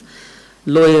Namibians,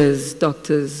 lawyers,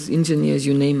 doctors, engineers,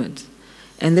 you name it.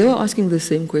 And they were asking the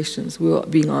same questions we were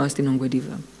being asked in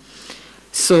Ongwediva.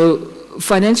 So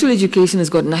financial education has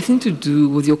got nothing to do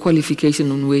with your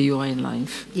qualification on where you are in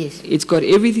life. Yes. It's got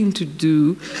everything to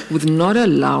do with not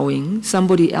allowing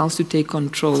somebody else to take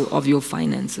control of your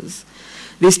finances.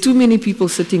 There's too many people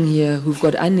sitting here who've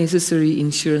got unnecessary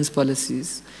insurance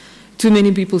policies. Too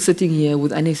many people sitting here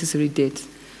with unnecessary debt.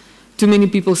 Too many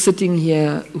people sitting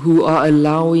here who are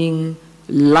allowing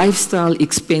lifestyle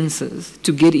expenses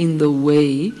to get in the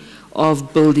way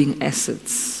of building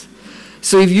assets.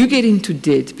 So if you get into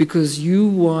debt because you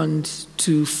want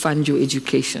to fund your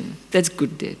education, that's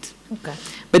good debt. Okay.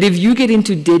 But if you get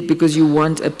into debt because you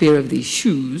want a pair of these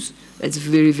shoes, that's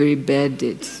very, very bad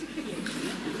debt.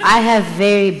 I have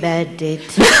very bad debt.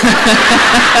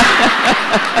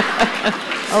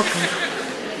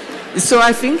 Okay. So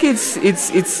I think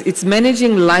it's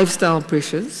managing lifestyle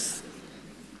pressures.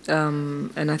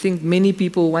 And I think many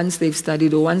people, once they've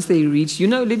studied or once they reach,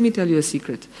 let me tell you a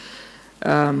secret.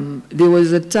 There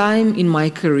was a time in my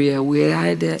career where I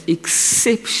had an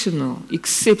exceptional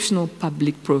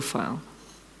public profile.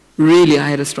 Really, I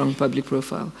had a strong public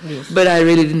profile. Yes. But I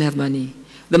really didn't have money.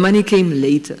 The money came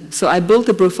later. So I built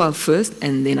a profile first,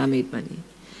 and then I made money.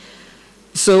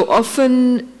 So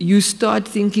often you start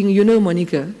thinking,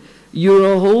 Monica,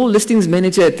 you're a whole listings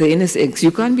manager at the NSX.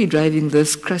 You can't be driving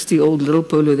this crusty old little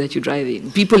Polo that you're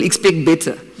driving. People expect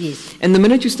better. Yes. And the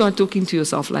minute you start talking to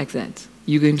yourself like that,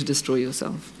 you're going to destroy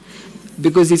yourself.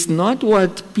 Because it's not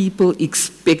what people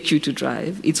expect you to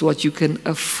drive, it's what you can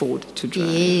afford to drive.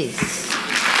 Yes.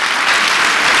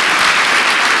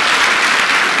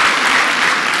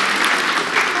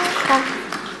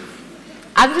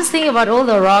 I'm just thinking about all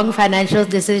the wrong financial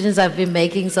decisions I've been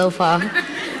making so far.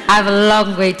 I have a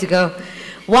long way to go.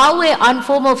 While we're on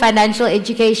formal financial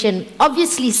education,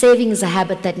 obviously saving is a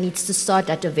habit that needs to start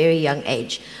at a very young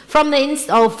age. For an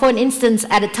instance,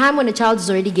 at a time when a child is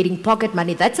already getting pocket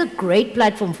money, that's a great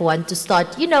platform for one to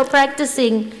start,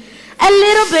 practicing a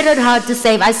little bit on how to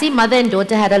save. I see mother and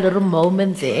daughter had a little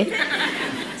moment there.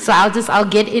 So I'll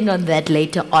get in on that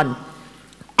later on.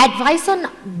 Advice on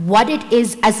what it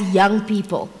is as young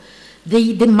people,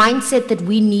 the mindset that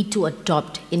we need to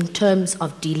adopt in terms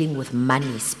of dealing with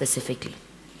money specifically.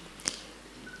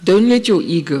 Don't let your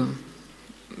ego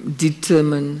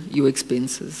determine your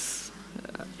expenses.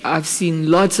 I've seen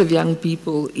lots of young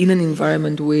people in an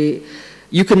environment where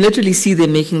you can literally see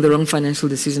them making the wrong financial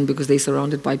decision because they're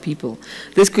surrounded by people.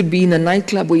 This could be in a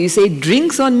nightclub where you say,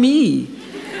 drinks on me.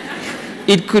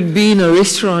 It could be in a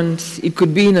restaurant. It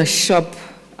could be in a shop.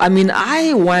 I mean,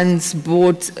 I once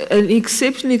bought an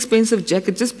exceptionally expensive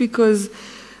jacket just because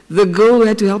the girl who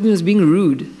had to help me was being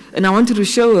rude. And I wanted to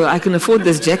show her I can afford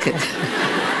this jacket.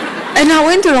 And I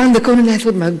went around the corner and I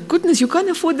thought, my goodness, you can't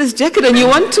afford this jacket and you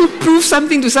want to prove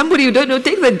something to somebody you don't know,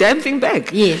 take the damn thing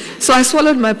back. Yes. So I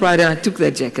swallowed my pride and I took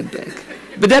that jacket back.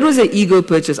 But that was an ego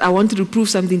purchase. I wanted to prove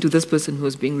something to this person who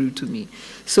was being rude to me.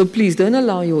 So please, don't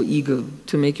allow your ego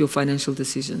to make your financial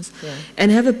decisions. Yeah.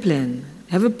 And have a plan.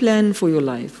 Have a plan for your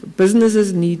life.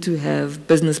 Businesses need to have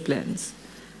business plans.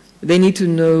 They need to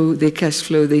know their cash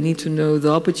flow. They need to know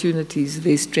the opportunities,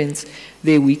 their strengths,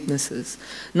 their weaknesses.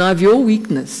 Now, if your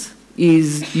weakness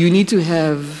is you need to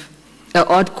have an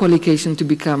art qualification to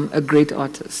become a great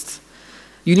artist,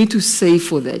 you need to save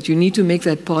for that. You need to make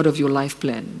that part of your life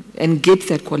plan and get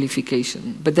that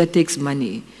qualification. But that takes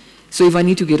money. So if I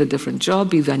need to get a different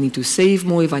job, if I need to save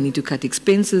more, if I need to cut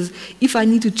expenses, if I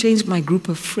need to change my group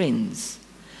of friends.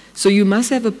 So you must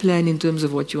have a plan in terms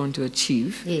of what you want to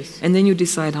achieve. Yes. And then you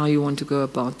decide how you want to go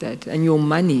about that. And your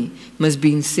money must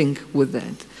be in sync with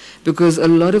that. Because a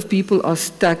lot of people are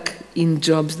stuck in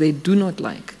jobs they do not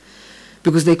like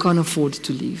because they can't afford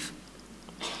to leave.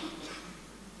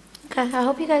 Okay, I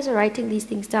hope you guys are writing these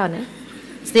things down.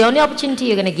 It's the only opportunity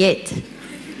you're going to get.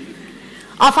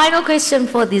 Our final question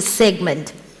for this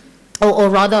segment, or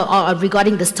rather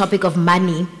regarding this topic of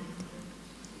money.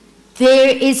 There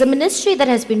is a ministry that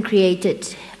has been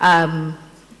created, and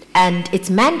its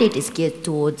mandate is geared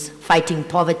towards fighting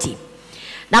poverty.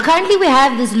 Now, currently we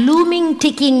have this looming,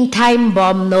 ticking time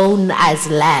bomb known as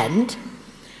land.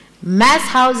 Mass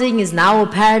housing is now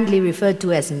apparently referred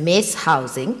to as mess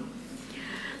housing.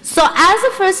 So as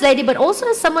a First Lady, but also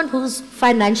as someone who's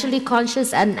financially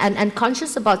conscious and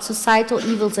conscious about societal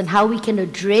evils and how we can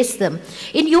address them,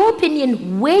 in your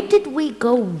opinion, where did we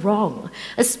go wrong?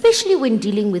 Especially when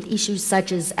dealing with issues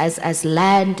such as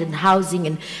land and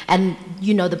housing and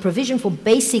the provision for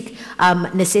basic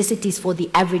necessities for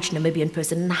the average Namibian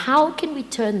person. And how can we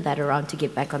turn that around to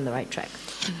get back on the right track?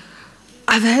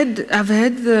 I've had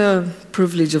the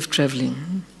privilege of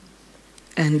traveling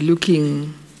and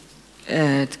looking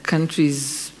at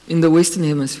countries in the Western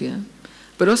Hemisphere,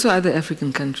 but also other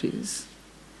African countries.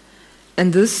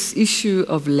 And this issue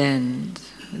of land,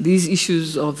 these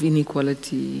issues of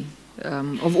inequality,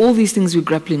 of all these things we're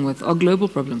grappling with are global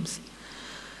problems.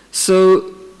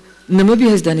 So Namibia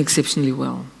has done exceptionally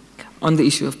well on the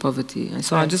issue of poverty. And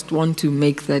so I just want to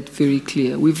make that very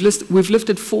clear. We've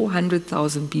lifted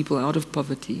 400,000 people out of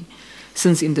poverty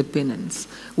since independence.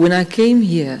 When I came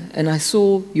here and I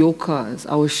saw your cars,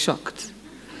 I was shocked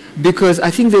because I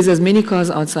think there's as many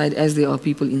cars outside as there are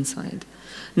people inside.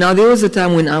 Now, there was a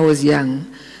time when I was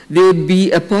young, there'd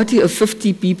be a party of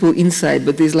 50 people inside,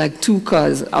 but there's like 2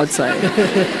 cars outside.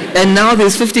 And now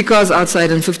there's 50 cars outside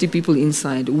and 50 people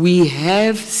inside. We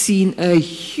have seen a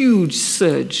huge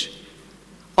surge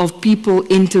of people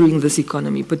entering this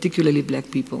economy, particularly black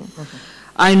people.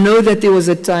 I know that there was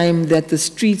a time that the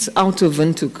streets out of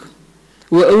Windhoek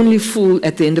were only full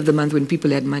at the end of the month when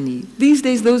people had money. These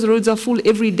days, those roads are full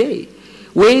every day.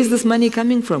 Where is this money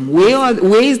coming from?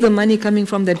 Where is the money coming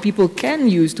from that people can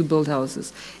use to build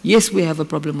houses? Yes, we have a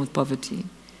problem with poverty.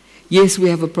 Yes, we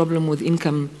have a problem with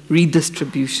income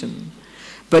redistribution.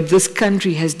 But this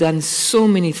country has done so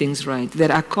many things right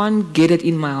that I can't get it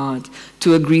in my heart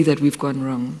to agree that we've gone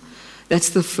wrong. That's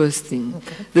the first thing.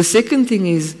 Okay. The second thing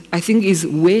is, I think, is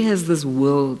where has this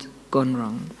world gone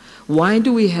wrong? Why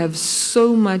do we have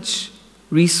so much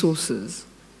resources,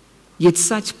 yet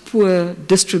such poor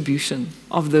distribution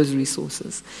of those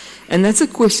resources? And that's a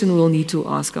question we'll need to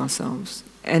ask ourselves.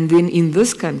 And then in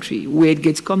this country, where it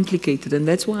gets complicated, and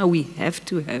that's why we have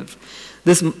to have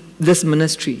this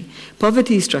ministry.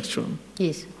 Poverty is structural.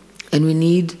 Yes. And we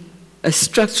need a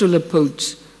structural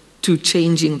approach to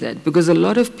changing that, because a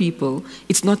lot of people,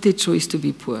 it's not their choice to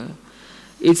be poor.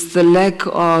 It's the lack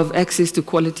of access to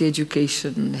quality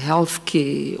education, health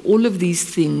care, all of these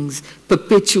things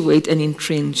perpetuate and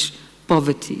entrench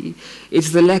poverty.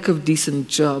 It's the lack of decent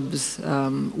jobs.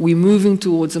 We're moving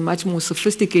towards a much more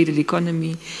sophisticated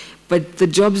economy, but the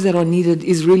jobs that are needed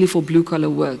is really for blue-collar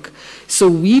work. So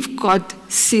we've got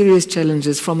serious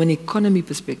challenges from an economy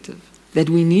perspective that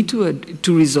we need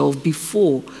to resolve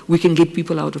before we can get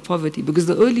people out of poverty, because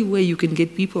the only way you can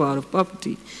get people out of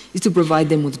poverty is to provide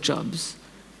them with jobs.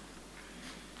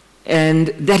 And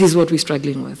that is what we're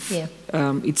struggling with. Yeah.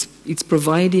 It's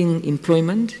providing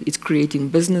employment, it's creating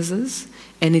businesses,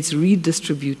 and it's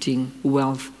redistributing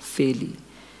wealth fairly.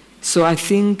 So I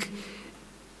think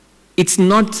it's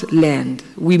not land.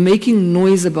 We're making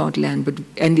noise about land,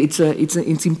 and it's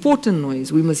important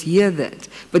noise. We must hear that.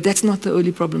 But that's not the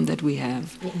only problem that we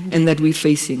have and that we're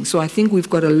facing. So I think we've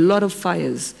got a lot of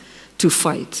fires to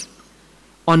fight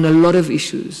on a lot of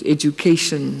issues: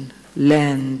 education,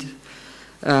 land,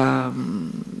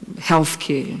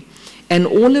 healthcare. And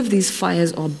all of these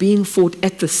fires are being fought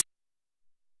at the same time.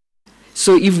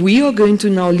 So if we are going to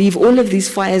now leave all of these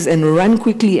fires and run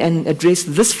quickly and address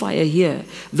this fire here,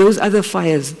 those other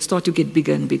fires start to get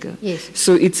bigger and bigger. Yes.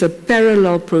 So it's a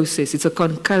parallel process, it's a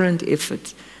concurrent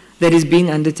effort that is being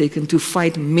undertaken to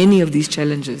fight many of these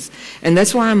challenges. And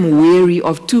that's why I'm wary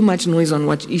of too much noise on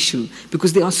what issue,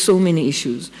 because there are so many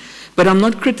issues. But I'm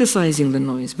not criticizing the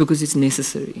noise, because it's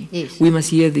necessary. Yes. We must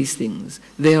hear these things.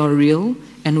 They are real,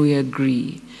 and we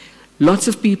agree. Lots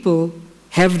of people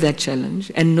have that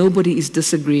challenge, and nobody is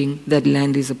disagreeing that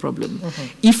land is a problem.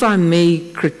 If I may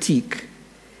critique,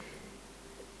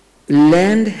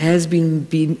 land has been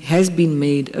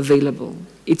made available.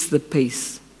 It's the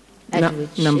pace. At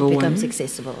which number it becomes one.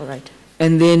 accessible, all right.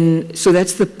 And then, so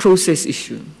that's the process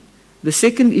issue. The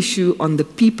second issue on the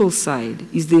people side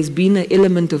is there's been an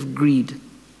element of greed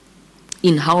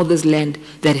in how this land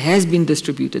that has been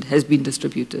distributed.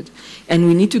 And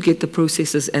we need to get the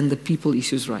processes and the people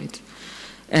issues right.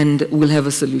 And we'll have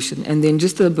a solution. And then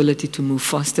just the ability to move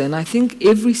faster. And I think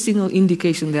every single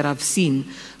indication that I've seen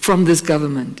from this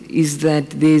government is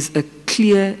that there's a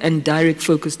clear and direct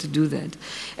focus to do that.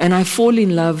 And I fall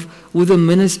in love with the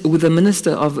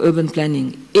Minister of Urban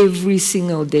Planning every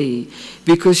single day,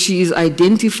 because she is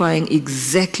identifying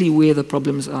exactly where the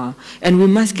problems are. And we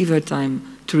must give her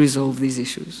time to resolve these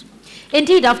issues.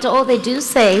 Indeed, after all, they do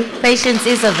say patience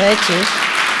is a virtue.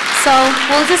 So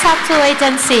we'll just have to wait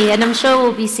and see, and I'm sure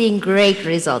we'll be seeing great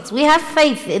results. We have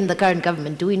faith in the current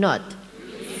government, do we not?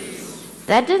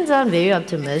 That didn't sound very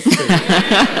optimistic.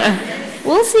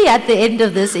 We'll see at the end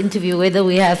of this interview whether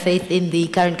we have faith in the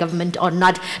current government or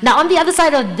not. Now, on the other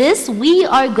side of this, we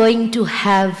are going to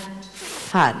have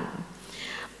fun.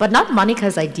 But not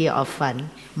Monica's idea of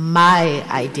fun, my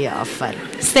idea of fun.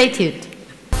 Stay tuned.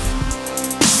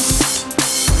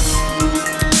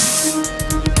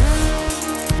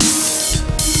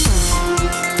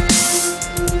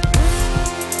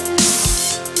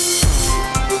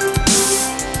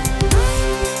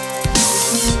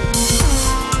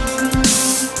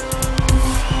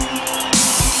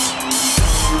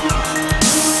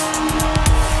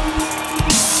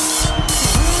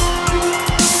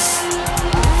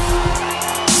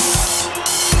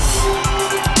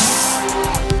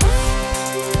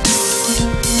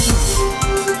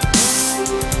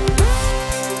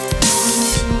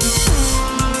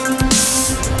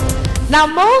 Now,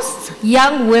 most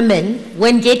young women,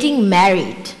 when getting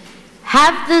married,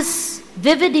 have this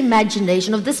vivid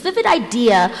imagination, of this vivid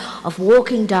idea of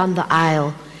walking down the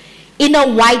aisle in a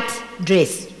white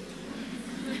dress.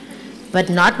 But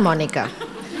not Monica.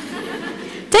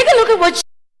 Take a look at what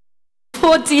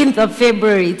 14th of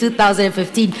February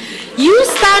 2015. You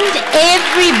stunned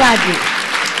everybody.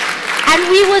 And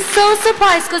we were so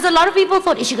surprised because a lot of people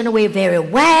thought, is she going to wear very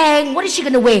wang? What is she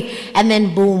going to wear? And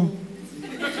then boom,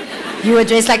 you were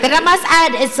dressed like that. I must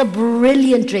add, it's a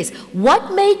brilliant dress.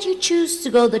 What made you choose to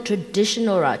go the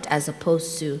traditional route as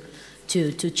opposed to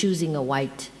choosing a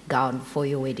white gown for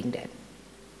your wedding day?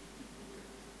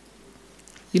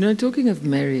 You know, talking of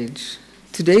marriage,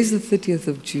 today's the 30th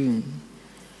of June.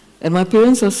 And my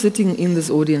parents are sitting in this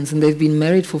audience and they've been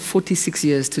married for 46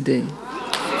 years today.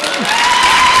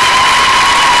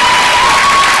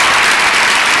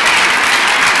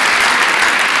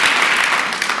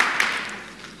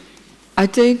 I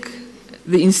take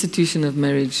the institution of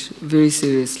marriage very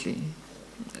seriously.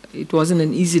 It wasn't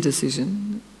an easy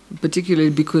decision,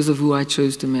 particularly because of who I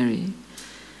chose to marry.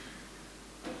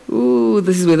 Ooh,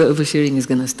 this is where the oversharing is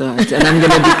going to start, and I'm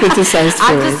going to be criticized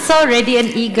for it. I'm just so ready and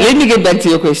eager. Let me get back to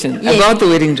your question about the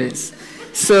wedding dress.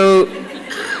 So,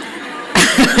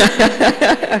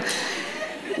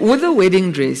 with the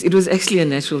wedding dress, it was actually a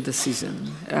natural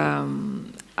decision.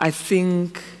 I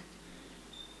think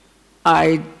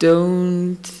I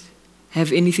don't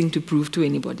have anything to prove to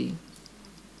anybody.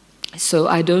 So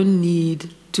I don't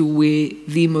need to wear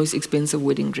the most expensive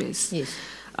wedding dress. Yes.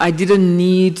 I didn't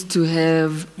need to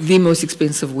have the most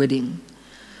expensive wedding.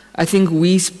 I think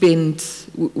we spent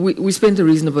a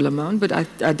reasonable amount, but I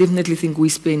definitely think we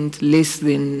spent less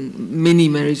than many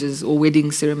marriages or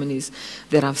wedding ceremonies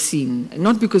that I've seen.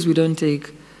 Not because we don't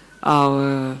take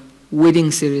our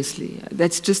wedding seriously.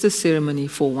 That's just a ceremony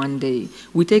for one day.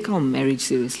 We take our marriage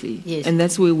seriously. Yes. And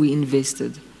that's where we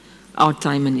invested our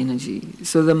time and energy.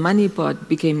 So the money part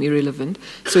became irrelevant.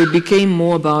 So it became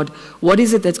more about what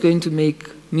is it that's going to make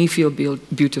me feel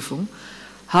beautiful?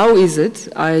 How is it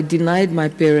I denied my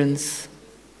parents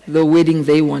the wedding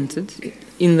they wanted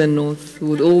in the north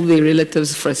with all their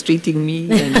relatives frustrating me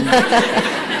and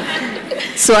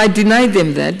so I denied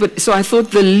them that, but so I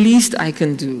thought the least I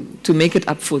can do to make it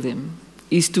up for them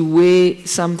is to wear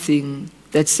something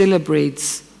that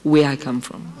celebrates where I come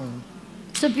from.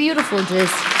 It's a beautiful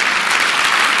dress.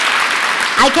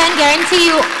 I can guarantee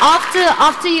you,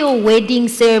 after your wedding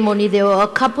ceremony, there were a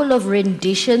couple of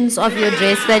renditions of your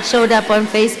dress that showed up on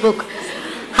Facebook.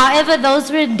 However, those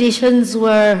renditions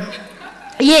were...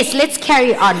 Yes, let's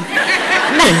carry on.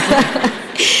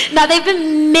 Now, there have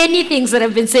been many things that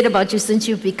have been said about you since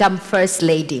you've become First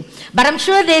Lady. But I'm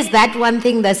sure there's that one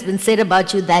thing that's been said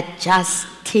about you that just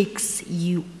ticks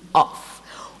you off.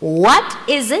 What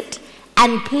is it?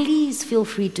 And please feel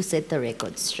free to set the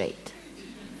record straight.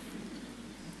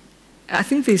 I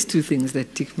think there's two things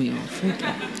that tick me off.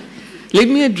 Let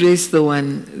me address the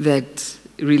one that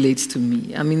relates to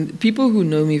me. I mean, people who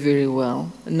know me very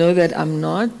well know that I'm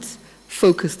not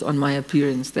focused on my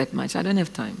appearance that much. I don't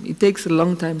have time. It takes a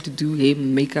long time to do hair,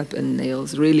 makeup, and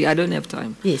nails. Really, I don't have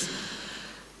time. Yes.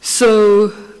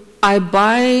 So I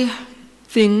buy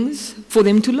things for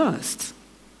them to last.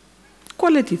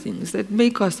 Quality things that may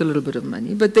cost a little bit of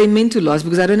money, but they're meant to last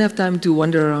because I don't have time to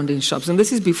wander around in shops. And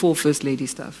this is before First Lady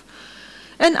stuff.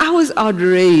 And I was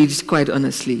outraged, quite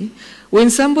honestly, when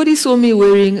somebody saw me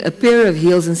wearing a pair of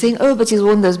heels and saying, oh, but she's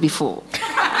worn those before.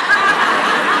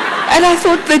 And I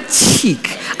thought, the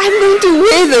cheek. I'm going to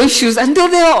wear those shoes until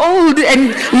they are old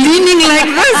and leaning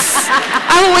like this.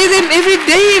 I'll wear them every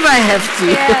day if I have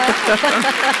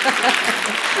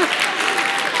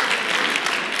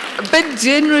to. But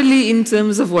generally, in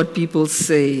terms of what people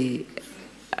say,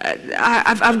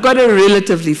 I've got a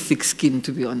relatively thick skin,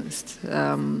 to be honest.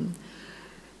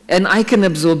 And I can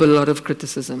absorb a lot of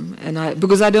criticism. And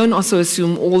because I don't also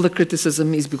assume all the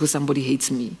criticism is because somebody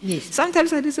hates me. Yes.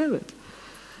 Sometimes I deserve it.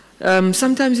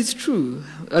 Sometimes it's true.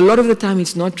 A lot of the time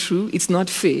it's not true, it's not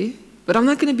fair, but I'm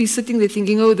not going to be sitting there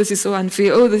thinking, oh, this is so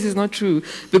unfair, oh, this is not true,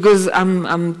 because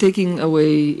I'm taking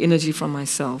away energy from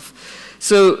myself.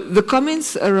 So the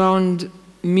comments around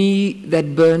me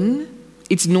that burn,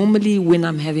 it's normally when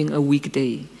I'm having a weak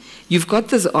day. You've got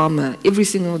this armor every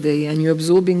single day and you're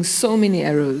absorbing so many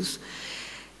arrows,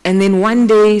 and then one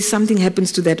day something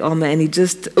happens to that armor and it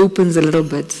just opens a little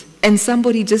bit. And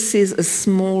somebody just says a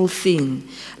small thing,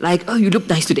 like, oh, you look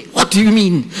nice today. What do you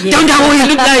mean? Yeah. Don't I always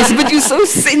look nice? But you're so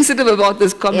sensitive about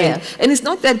this comment. Yeah. And it's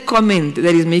not that comment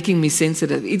that is making me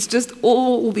sensitive. It's just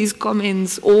all these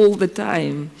comments all the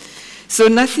time. So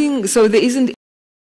there isn't